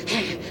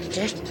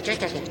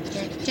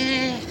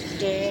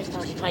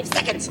 45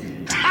 seconds.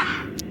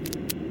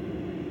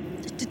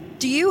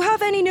 Do you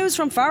have any news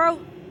from Pharaoh?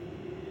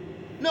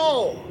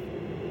 No,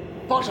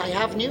 but I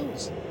have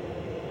news.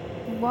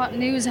 What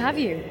news have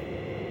you?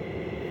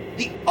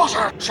 The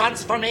utter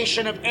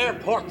transformation of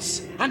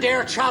airports and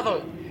air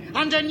travel,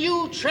 and a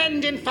new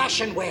trend in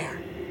fashion wear.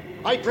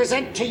 I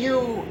present to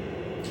you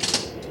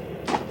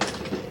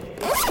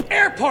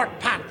airport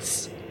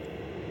pants.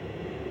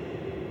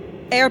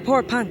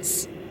 Airport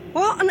pants?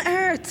 What on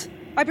earth?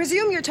 I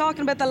presume you're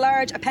talking about the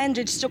large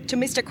appendage stuck to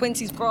Mr.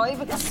 Quincy's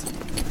privates.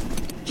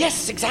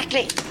 Yes,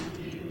 exactly.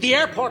 The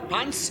airport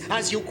pants,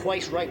 as you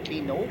quite rightly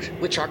note,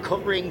 which are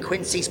covering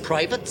Quincy's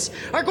privates,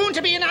 are going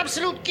to be an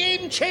absolute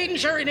game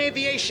changer in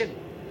aviation.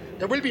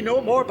 There will be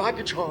no more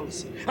baggage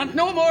halls and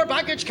no more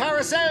baggage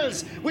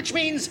carousels, which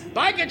means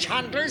baggage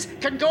handlers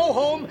can go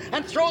home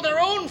and throw their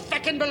own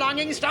feckin'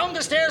 belongings down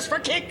the stairs for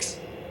kicks.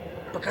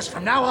 Because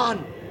from now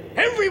on,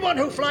 everyone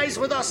who flies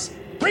with us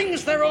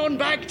brings their own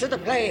bag to the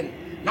plane,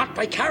 not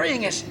by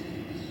carrying it,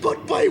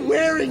 but by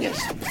wearing it,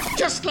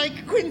 just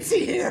like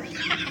Quincy here.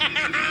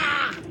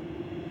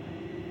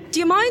 Do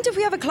you mind if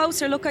we have a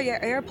closer look at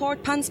your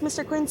airport pants,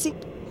 Mr. Quincy?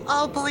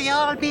 Oh, by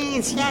all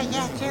means. Yeah,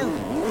 do.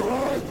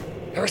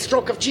 They're a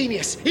stroke of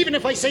genius, even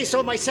if I say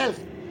so myself.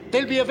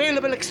 They'll be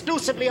available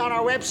exclusively on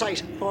our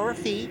website for a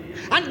fee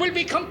and will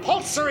be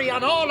compulsory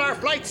on all our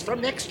flights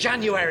from next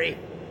January.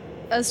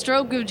 A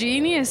stroke of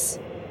genius?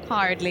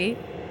 Hardly.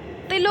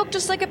 They look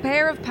just like a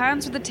pair of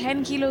pants with a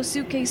 10-kilo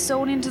suitcase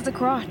sewn into the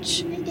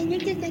crotch. They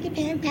look just like a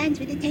pair of pants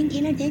with a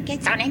 10-kilo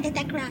suitcase sewn into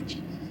the crotch.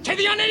 To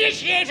the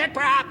uninitiated,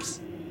 perhaps.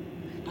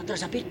 But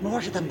there's a bit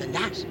more to them than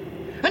that.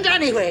 And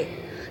anyway,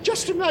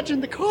 just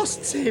imagine the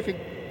cost saving.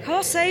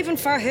 Cost saving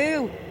for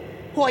who?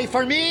 Why,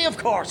 for me, of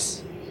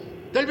course.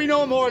 There'll be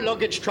no more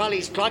luggage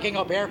trolleys clogging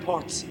up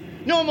airports.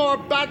 No more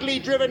badly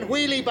driven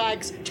wheelie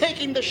bags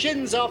taking the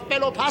shins off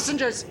fellow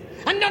passengers.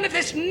 And none of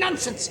this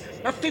nonsense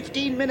of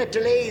 15-minute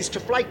delays to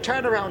flight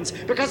turnarounds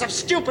because of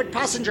stupid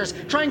passengers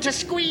trying to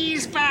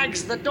squeeze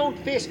bags that don't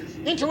fit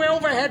into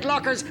overhead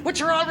lockers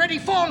which are already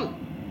full.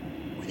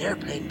 With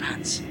airplane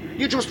pants,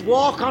 you just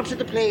walk onto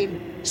the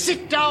plane,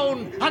 sit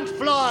down and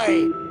fly.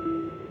 The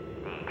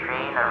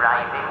train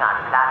arriving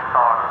on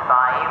platform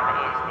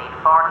 5 is the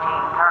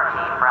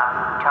 14:30 from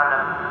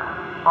Tullam.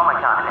 Oh my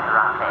God, I'm in the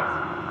wrong place.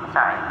 I'm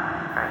sorry.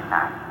 Very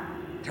sorry.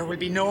 There will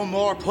be no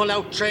more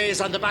pull-out trays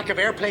on the back of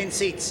airplane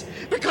seats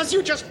because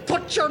you just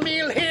put your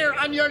meal here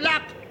on your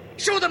lap.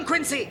 Show them,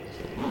 Quincy.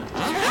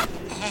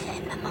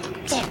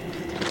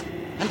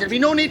 And there'll be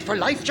no need for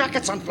life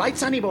jackets on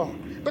flights anymore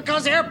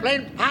because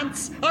airplane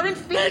pants are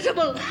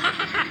inflatable.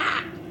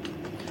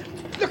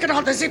 Look at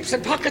all the zips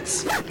and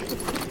pockets.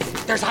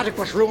 There's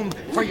adequate room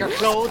for your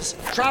clothes,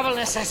 travel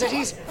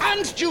necessities,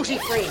 and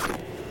duty-free.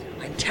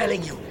 I'm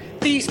telling you,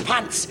 these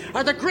pants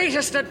are the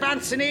greatest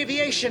advance in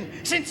aviation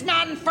since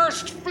man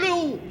first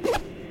flew.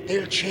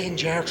 They'll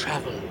change air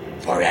travel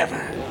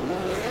forever.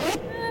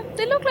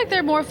 They look like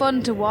they're more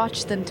fun to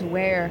watch than to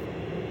wear.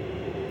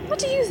 What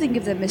do you think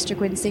of them, Mr.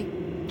 Quincy?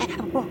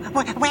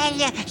 Well,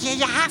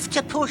 you have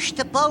to push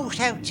the boat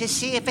out to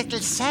see if it'll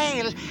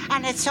sail,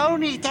 and it's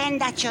only then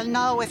that you'll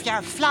know if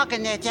you're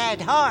flogging a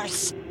dead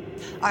horse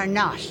or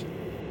not.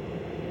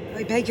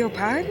 I beg your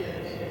pardon?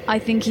 I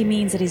think he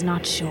means that he's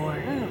not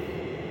sure. Oh.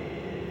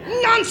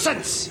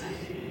 Nonsense!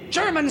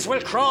 Germans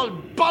will crawl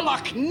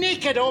bollock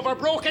naked over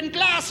broken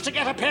glass to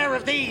get a pair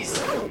of these.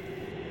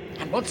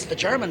 And once the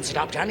Germans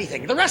adopt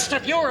anything, the rest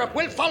of Europe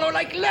will follow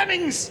like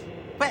lemmings.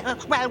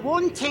 Well,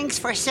 one thing's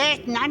for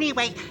certain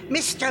anyway.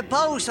 Mr.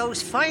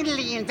 Bozo's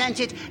finally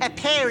invented a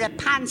pair of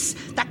pants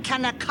that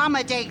can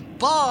accommodate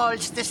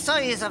balls the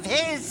size of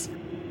his.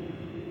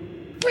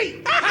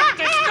 We have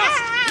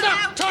discussed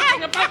not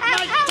talking about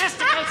my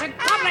testicles in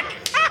public.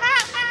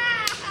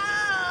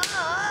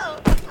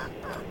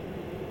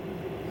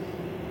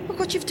 Look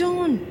what you've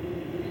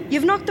done.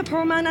 You've knocked the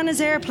poor man and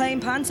his airplane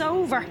pants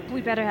over.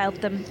 We better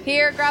help them.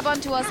 Here, grab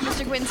onto us,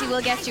 Mr. Quincy.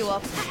 We'll get you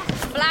up.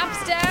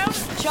 Flaps down.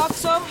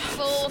 Chocks up.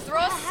 Full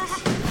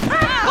thrust.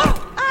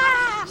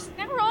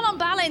 Now we're all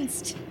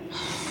unbalanced.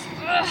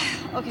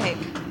 Okay,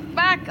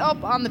 back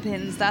up on the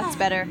pins. That's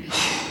better.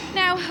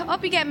 Now,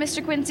 up you get,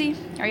 Mr. Quincy.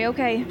 Are you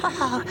okay?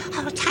 Oh,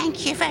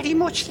 thank you very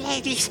much,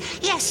 ladies.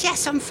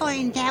 Yes, I'm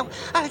fine now.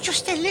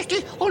 Just a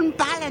little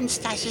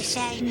unbalanced, as you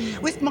say,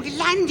 with my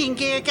landing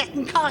gear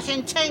getting caught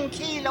in 10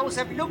 kilos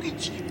of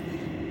luggage.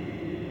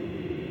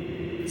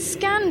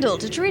 Scandal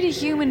to treat a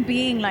human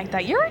being like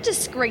that. You're a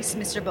disgrace,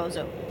 Mr.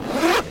 Bozo.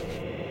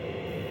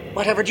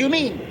 Whatever do you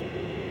mean?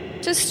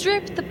 To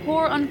strip the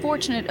poor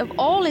unfortunate of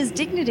all his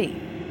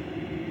dignity.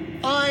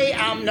 I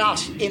am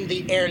not in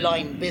the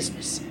airline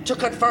business to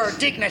confer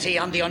dignity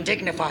on the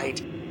undignified.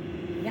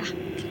 Yeah,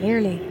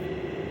 clearly.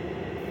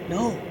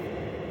 No.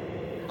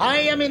 I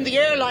am in the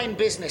airline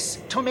business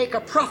to make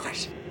a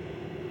profit.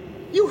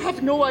 You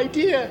have no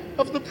idea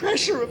of the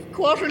pressure of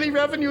quarterly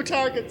revenue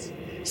targets,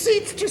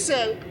 seats to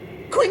sell,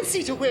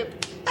 Quincy to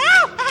whip,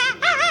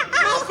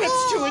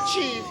 profits to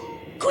achieve,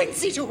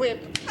 Quincy to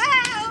whip,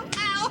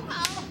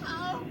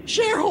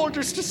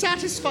 shareholders to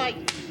satisfy.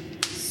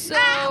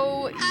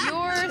 So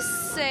you're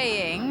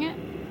saying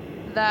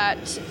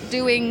that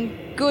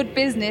doing good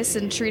business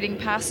and treating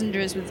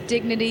passengers with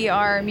dignity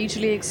are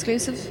mutually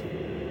exclusive?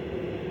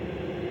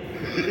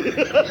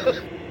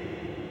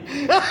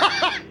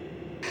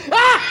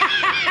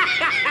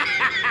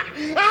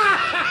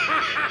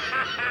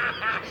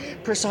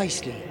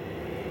 Precisely.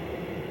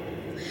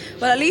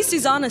 Well, at least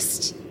he's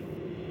honest.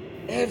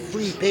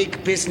 Every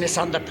big business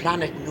on the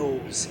planet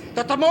knows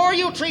that the more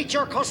you treat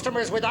your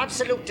customers with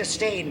absolute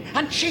disdain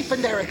and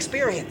cheapen their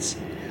experience,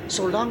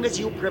 so long as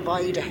you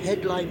provide a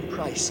headline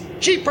price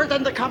cheaper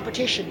than the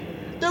competition,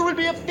 there will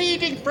be a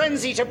feeding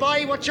frenzy to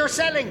buy what you're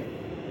selling.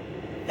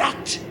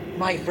 That,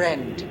 my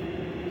friend,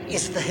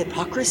 is the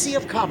hypocrisy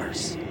of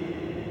commerce.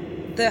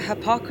 The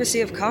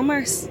hypocrisy of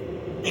commerce?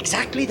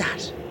 Exactly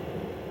that.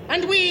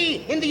 And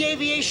we, in the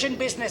aviation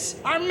business,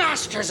 are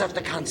masters of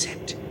the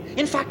concept.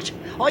 In fact,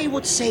 I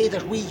would say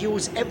that we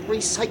use every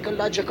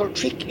psychological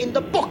trick in the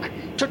book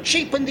to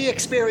cheapen the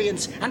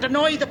experience and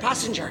annoy the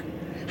passenger.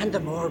 And the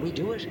more we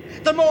do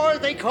it, the more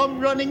they come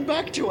running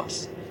back to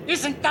us.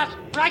 Isn't that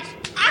right?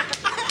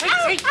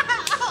 Quincy?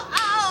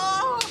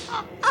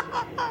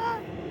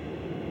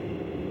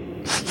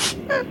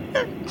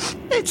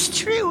 It's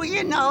true,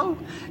 you know.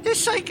 The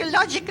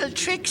psychological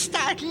tricks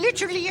start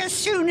literally as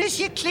soon as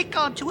you click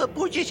onto a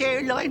budget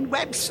airline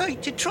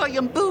website to try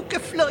and book a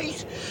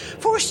flight.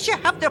 First you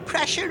have the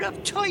pressure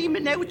of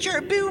timing out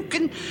your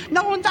booking,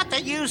 knowing that they're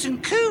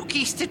using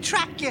cookies to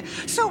track you,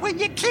 so when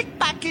you click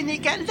back in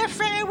again, the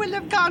fare will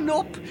have gone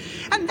up.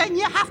 And then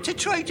you have to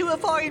try to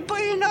avoid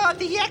buying all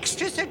the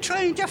extras they're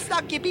trying to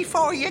flog you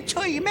before you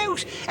time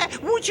out.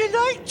 Would you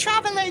like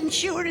travel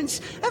insurance?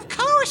 Of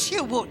course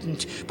you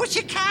wouldn't, but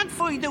you can't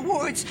find the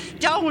words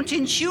 "don't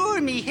insure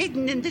me"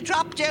 hidden in the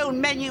drop-down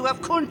menu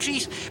of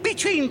countries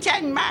between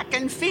Denmark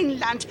and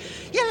Finland.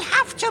 You'll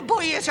have to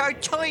buy it or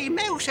time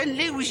out and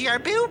lose your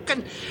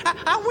booking.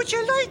 Would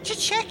you like to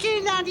check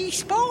in any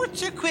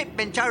sports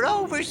equipment or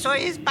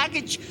oversized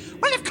baggage?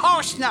 Well, of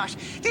course not.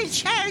 They'll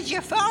charge you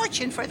a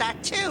fortune for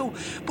that too.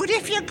 But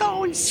if you're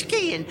going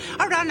skiing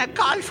or on a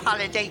golf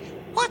holiday,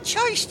 what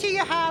choice do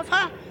you have,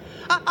 huh?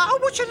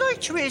 Would you like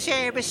to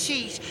reserve a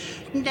seat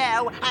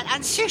now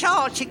and sit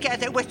all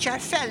together with your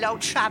fellow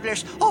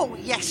travellers? Oh,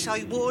 yes,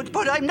 I would,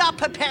 but I'm not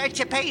prepared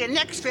to pay an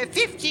extra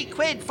 50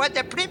 quid for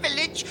the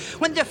privilege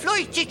when the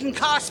flight didn't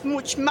cost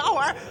much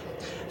more.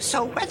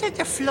 So whether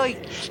the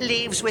flight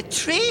leaves with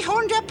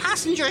 300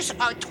 passengers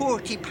or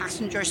 30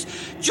 passengers,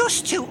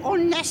 just to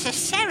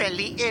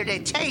unnecessarily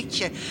irritate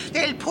you,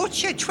 they'll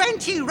put you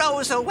 20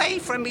 rows away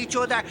from each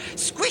other,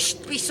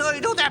 squished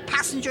beside other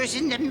passengers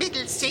in the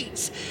middle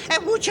seats.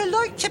 Would you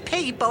like to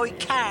pay by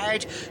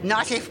card?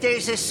 Not if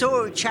there's a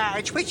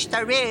surcharge, which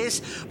there is.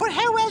 But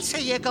how else are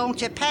you going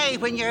to pay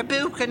when you're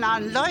booking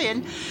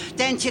online?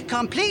 Then to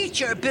complete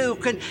your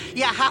booking,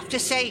 you have to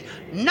say,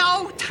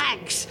 "No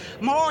thanks,"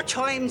 more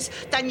times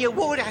than you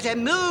would at a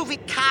movie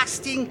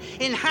casting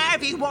in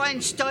Harvey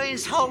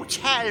Weinstein's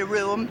hotel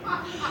room.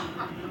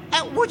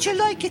 Would you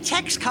like a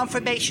text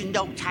confirmation?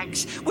 No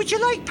thanks. Would you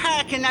like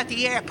parking at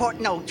the airport?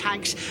 No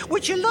thanks.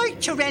 Would you like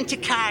to rent a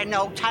car?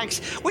 No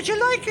thanks. Would you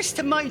like us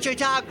to mind your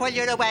dog while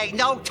you're away?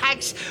 No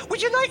thanks.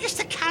 Would you like us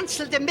to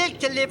cancel the milk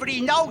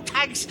delivery? No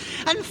thanks.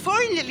 And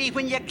finally,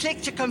 when you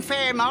click to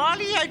confirm all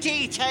of your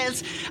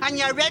details and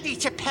you're ready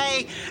to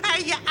pay, are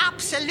you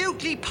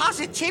absolutely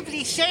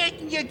positively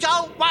certain you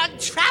don't want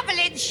travel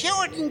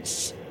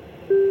insurance?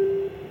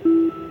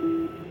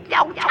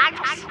 No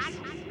thanks.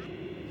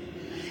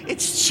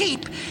 It's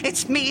cheap,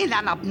 it's mean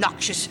and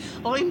obnoxious.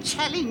 I'm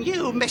telling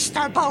you,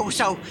 Mr.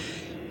 Bozo,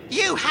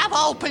 you have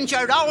opened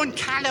your own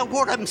can of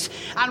worms,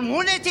 and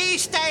one of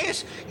these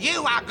days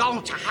you are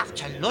going to have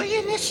to lie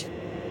in it.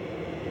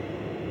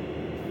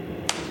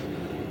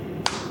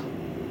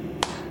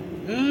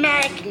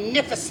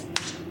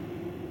 Magnificent.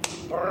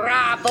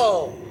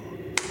 Bravo,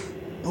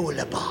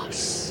 Bula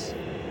Boss.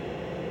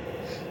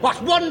 What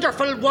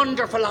wonderful,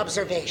 wonderful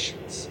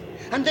observations.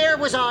 And there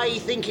was I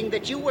thinking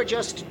that you were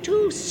just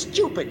too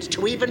stupid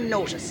to even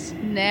notice.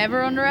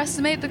 Never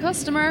underestimate the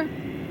customer.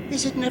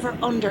 Is it never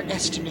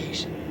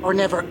underestimate or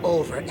never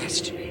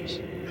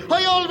overestimate?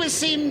 I always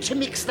seem to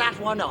mix that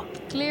one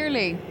up.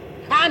 Clearly.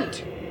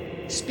 And,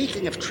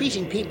 speaking of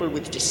treating people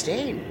with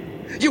disdain,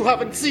 you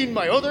haven't seen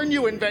my other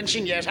new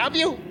invention yet, have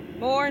you?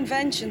 More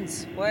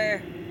inventions?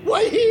 Where?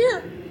 Why,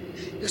 here.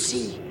 You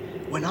see,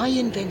 when I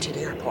invented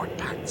airport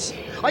pants,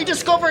 I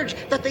discovered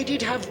that they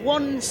did have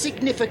one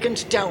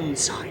significant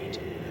downside.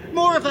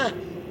 More of a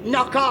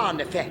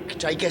knock-on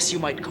effect, I guess you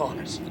might call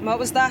it. What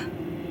was that?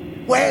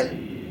 Well,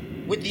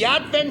 with the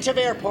advent of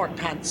airport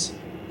pants,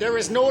 there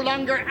is no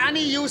longer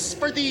any use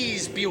for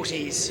these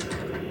beauties.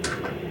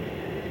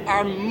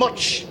 Our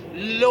much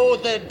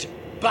loathed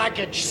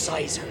baggage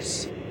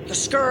sizers. The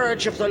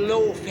scourge of the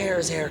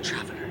low-fares air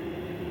traveller.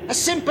 A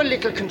simple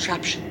little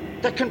contraption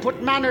that can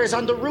put manners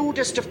on the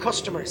rudest of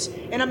customers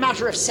in a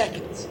matter of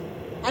seconds,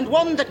 and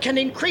one that can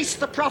increase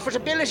the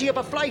profitability of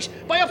a flight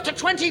by up to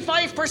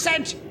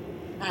 25%,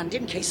 and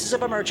in cases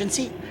of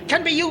emergency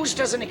can be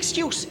used as an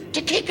excuse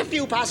to kick a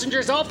few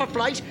passengers off a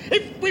flight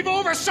if we've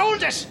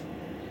oversold it.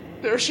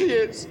 There she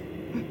is,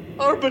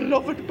 our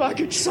beloved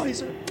baggage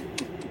sizer.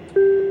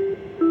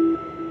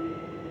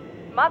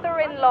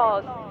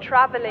 Mother-in-laws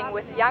traveling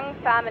with young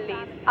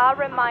families are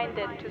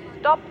reminded to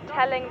stop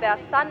telling their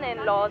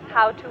son-in-laws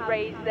how to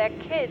raise their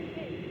kids,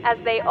 as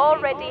they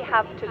already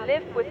have to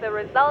live with the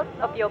results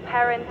of your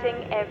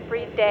parenting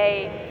every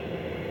day.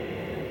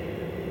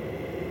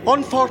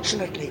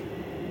 Unfortunately,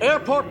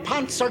 airport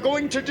pants are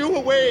going to do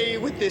away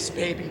with this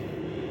baby.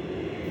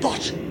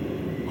 But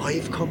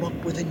I've come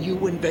up with a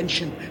new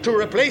invention to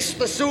replace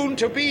the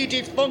soon-to-be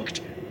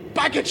defunct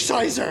baggage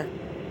sizer.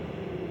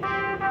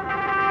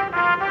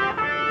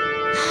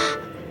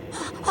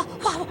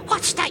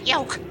 What's that,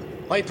 yoke?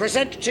 I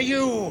present to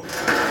you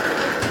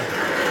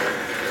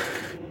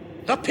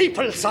the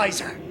people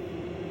sizer.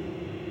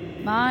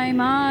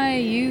 My,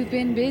 you've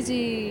been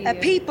busy. A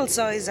people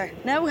sizer.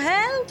 Now,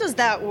 how does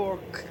that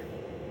work?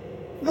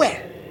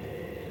 Well,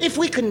 if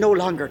we can no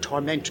longer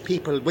torment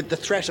people with the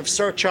threat of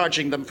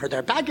surcharging them for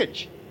their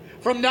baggage,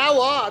 from now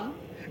on,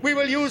 we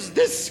will use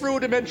this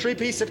rudimentary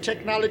piece of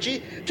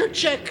technology to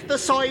check the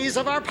size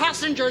of our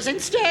passengers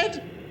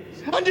instead.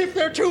 And if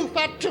they're too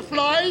fat to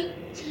fly,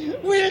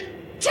 we'll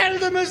tell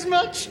them as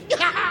much.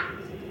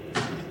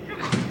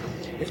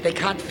 If they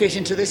can't fit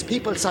into this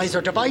people-sizer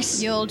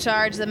device... You'll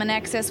charge them an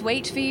excess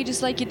weight fee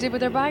just like you did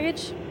with their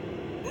baggage?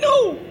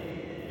 No!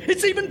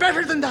 It's even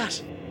better than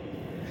that.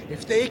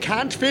 If they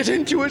can't fit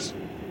into it,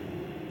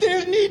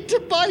 they'll need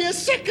to buy a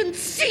second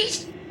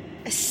seat.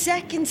 A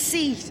second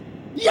seat?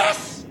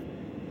 Yes!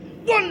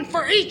 One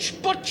for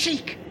each butt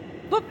cheek.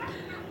 But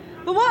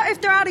what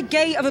if they're at a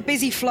gate of a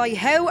busy flight?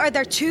 How are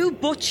their two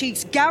butt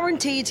cheeks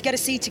guaranteed to get a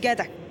seat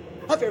together?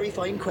 A very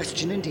fine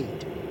question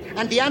indeed.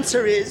 And the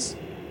answer is...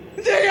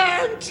 they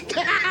aren't!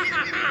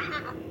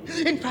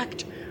 In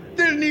fact,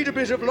 they'll need a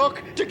bit of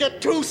luck to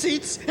get two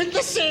seats in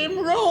the same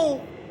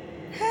row.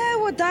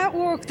 How would that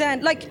work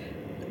then? Like,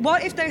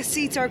 what if their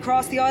seats are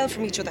across the aisle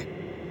from each other?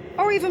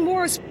 Or even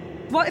worse,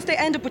 what if they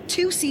end up with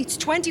two seats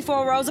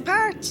 24 rows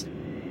apart?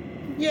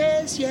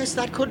 Yes,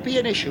 that could be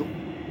an issue.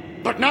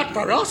 But not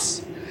for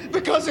us.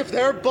 Because if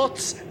their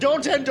butts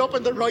don't end up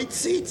in the right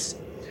seats,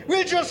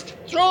 we'll just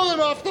throw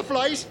them off the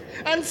flight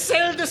and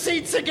sell the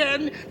seats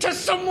again to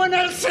someone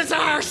else's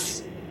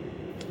arse.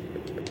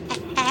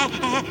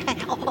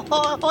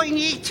 I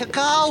need to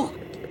go.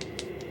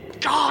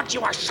 God,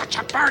 you are such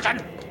a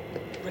burden.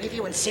 But if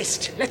you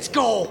insist, let's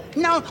go.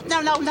 No,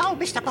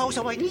 Mr.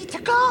 Bozo, I need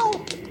to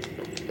go.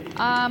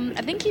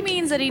 I think he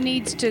means that he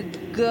needs to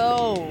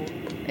go.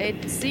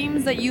 It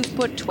seems that you've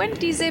put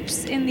 20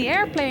 zips in the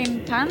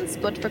airplane pants,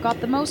 but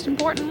forgot the most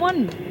important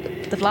one.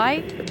 The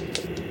fly.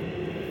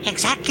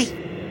 Exactly.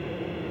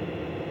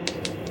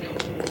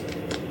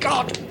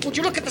 God, would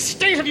you look at the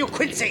state of you,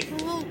 Quincy?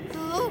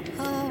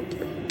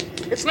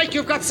 It's like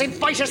you've got St.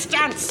 Vitus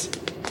dance.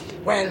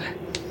 Well,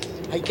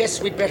 I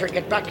guess we'd better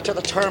get back to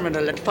the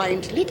terminal and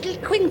find little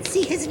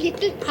Quincy his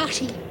little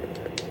potty.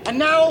 And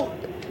now,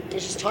 it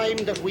is time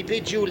that we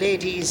bid you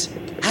ladies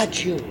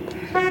adieu.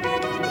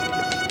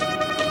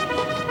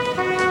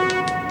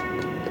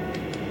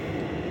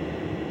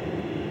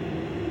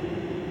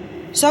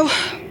 So,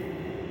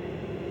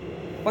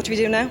 what do we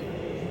do now?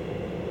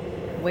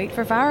 Wait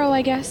for Faro,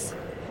 I guess.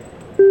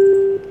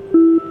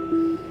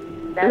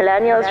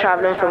 Millennials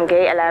travelling from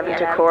Gate 11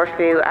 to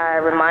Corfu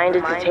are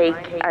reminded to take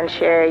and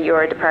share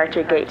your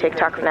departure gate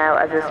TikToks now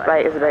as this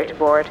flight is about to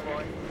board.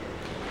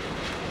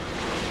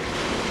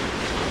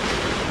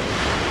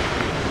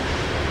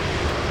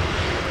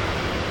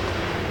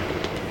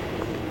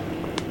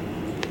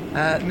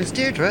 Miss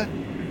Deirdre?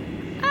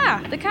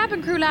 Ah, the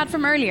cabin crew lad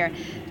from earlier.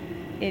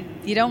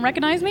 You don't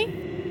recognise me?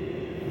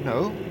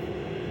 No.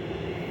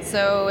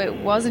 So it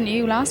wasn't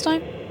you last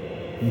time?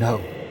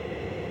 No.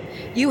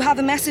 You have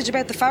a message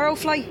about the Faro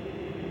flight?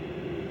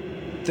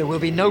 There will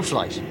be no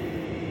flight.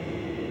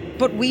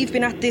 But we've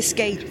been at this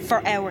gate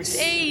for hours.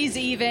 Days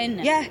even.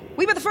 Yeah,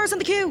 we were the first in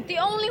the queue. The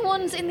only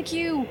ones in the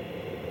queue.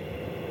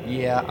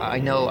 Yeah, I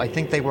know. I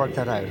think they worked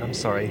that out. I'm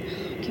sorry.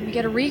 Can we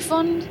get a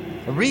refund?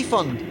 A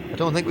refund? I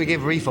don't think we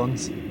give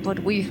refunds. But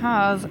we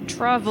have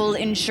travel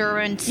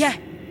insurance. Yeah.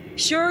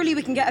 Surely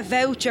we can get a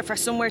voucher for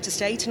somewhere to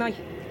stay tonight.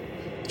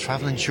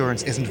 Travel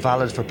insurance isn't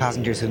valid for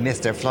passengers who miss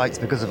their flights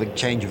because of a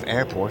change of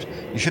airport.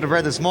 You should have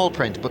read the small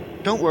print,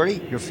 but don't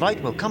worry, your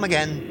flight will come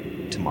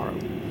again tomorrow.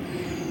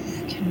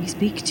 Can we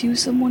speak to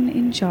someone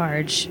in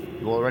charge?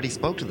 You already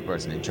spoke to the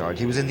person in charge.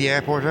 He was in the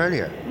airport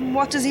earlier.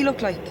 What does he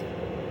look like?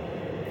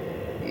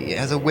 He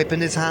has a whip in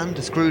his hand,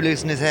 a screw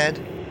loose in his head.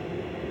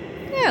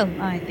 Well,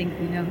 I think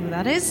we know who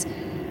that is.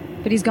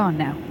 But he's gone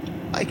now.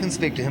 I can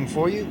speak to him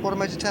for you. What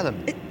am I to tell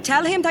him?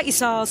 Tell him that you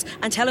saw us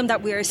and tell him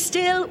that we're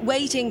still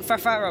waiting for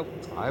Faro.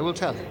 I will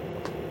tell him.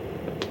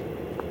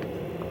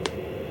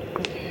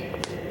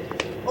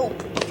 Oh,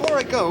 before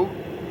I go,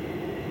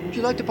 would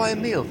you like to buy a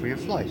meal for your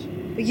flight?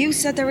 But you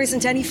said there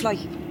isn't any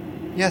flight.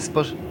 Yes,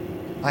 but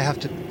I have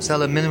to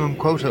sell a minimum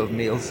quota of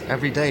meals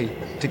every day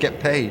to get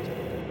paid.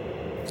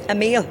 A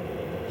meal?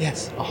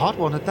 Yes, a hot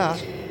one at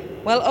that.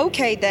 Well,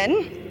 okay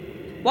then.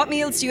 What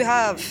meals do you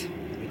have?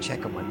 Let me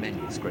check on my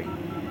menu screen.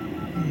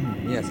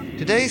 Yes,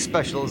 today's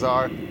specials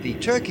are the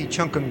turkey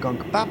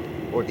chunkum-gunk bap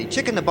or the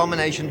chicken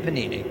abomination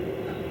panini.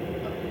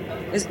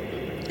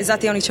 Is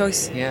that the only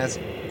choice? Yes.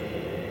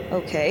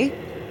 Okay.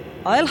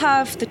 I'll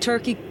have the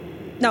turkey...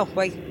 No,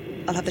 wait.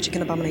 I'll have the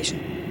chicken abomination.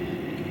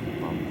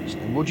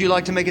 And would you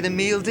like to make it a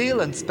meal deal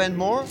and spend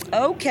more?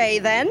 Okay,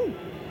 then.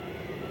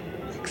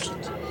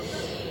 Excellent.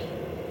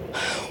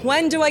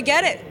 When do I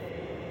get it?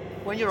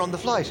 When you're on the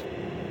flight.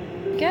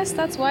 Guess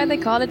that's why they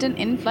call it an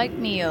in-flight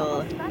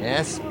meal.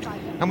 Yes.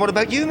 And what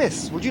about you,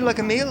 miss? Would you like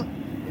a meal?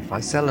 If I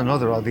sell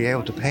another, I'll be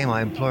able to pay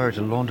my employer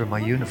to launder my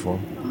uniform.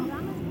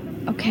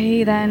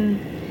 Okay, then.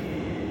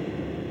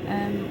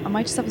 I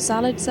might just have a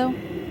salad, so.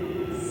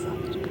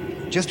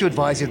 Just to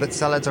advise you that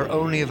salads are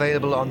only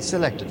available on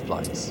selected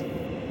flights.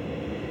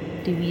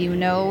 Do you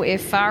know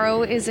if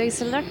Faro is a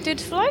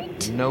selected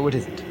flight? No, it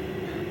isn't.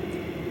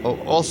 Oh,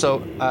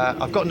 also,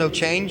 I've got no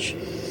change.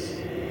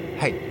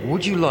 Hey,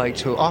 would you like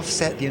to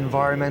offset the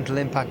environmental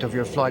impact of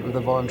your flight with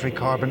a voluntary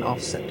carbon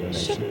offset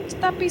donation?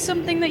 Shouldn't that be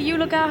something that you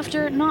look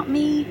after, not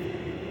me?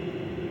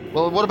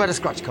 Well, what about a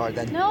scratch card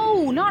then?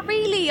 No, not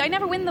really. I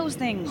never win those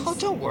things. Oh,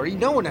 don't worry.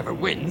 No one ever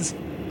wins.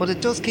 But it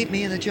does keep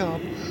me in a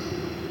job.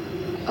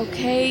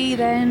 Okay,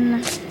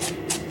 then.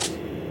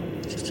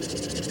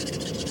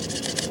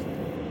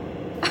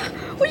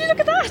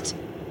 that?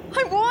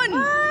 I won!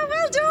 Ah,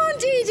 well done,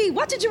 Dee Dee.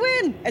 What did you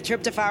win? A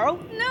trip to Faro?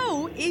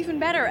 No, even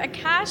better, a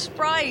cash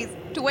prize.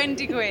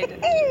 20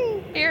 quid.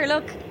 Here,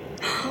 look.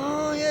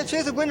 Oh, yeah,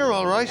 she's a winner,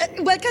 all right.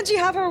 Well, can't you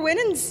have her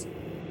winnings?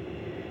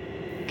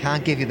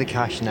 Can't give you the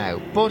cash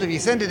now, but if you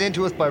send it in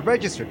to us by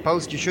registered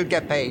post, you should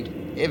get paid.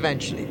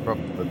 Eventually,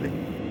 probably.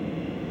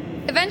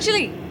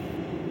 Eventually?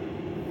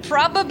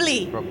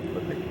 Probably.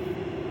 Probably.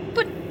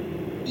 But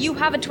you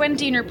have a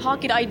 20 in your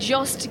pocket. I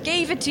just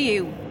gave it to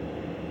you.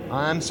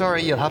 I'm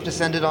sorry, you'll have to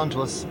send it on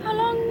to us. How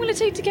long will it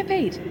take to get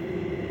paid?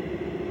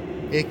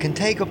 It can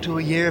take up to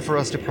a year for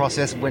us to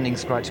process winning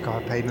scratch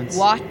card payments.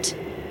 What?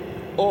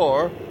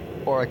 Or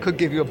I could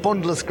give you a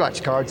bundle of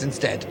scratch cards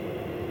instead.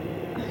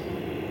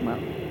 Well,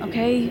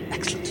 okay.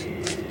 Excellent.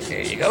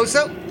 Here you go,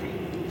 so.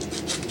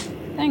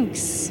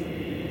 Thanks,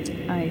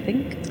 I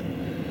think.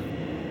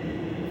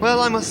 Well,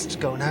 I must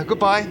go now.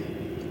 Goodbye.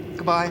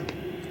 Goodbye.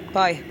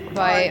 Bye.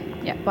 Bye.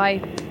 Yeah, bye.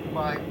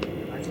 Bye.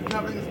 Thanks for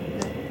travelling this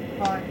weekend.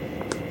 Bye.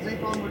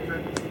 Safe onward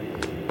trip.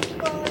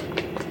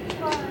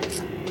 Bye.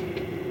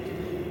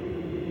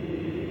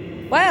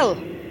 Well,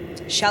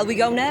 shall we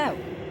go now?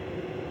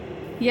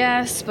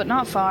 Yes, but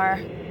not far.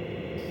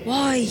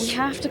 Why? We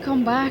have to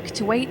come back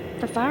to wait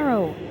for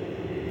Faro.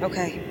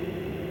 Okay.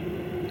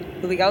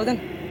 Will we go then?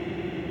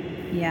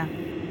 Yeah.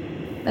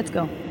 Let's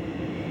go.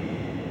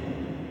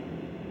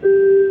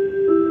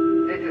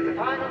 This is the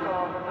final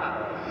call for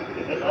Faro.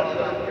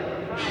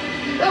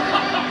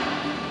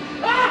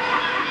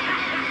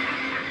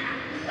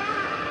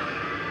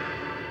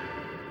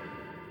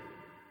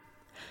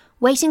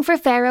 Waiting for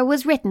Pharaoh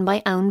was written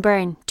by Owen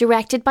Byrne,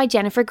 directed by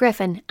Jennifer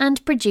Griffin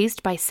and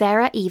produced by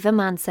Sarah Eva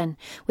Manson,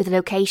 with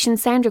location,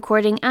 sound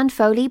recording and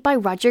Foley by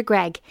Roger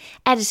Gregg,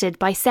 edited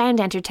by Sound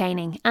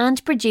Entertaining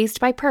and produced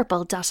by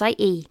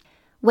Purple.ie.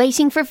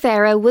 Waiting for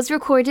Pharaoh was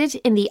recorded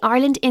in the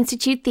Ireland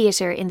Institute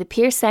Theatre in the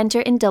Pearse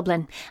Centre in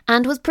Dublin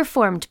and was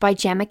performed by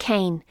Gemma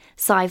Kane,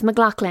 Sive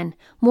McLaughlin,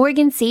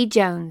 Morgan C.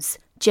 Jones,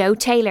 Joe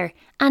Taylor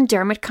and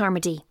Dermot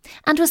Carmody,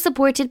 and was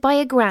supported by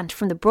a grant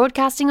from the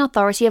Broadcasting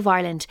Authority of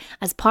Ireland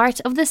as part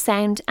of the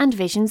Sound and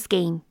Vision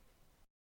scheme.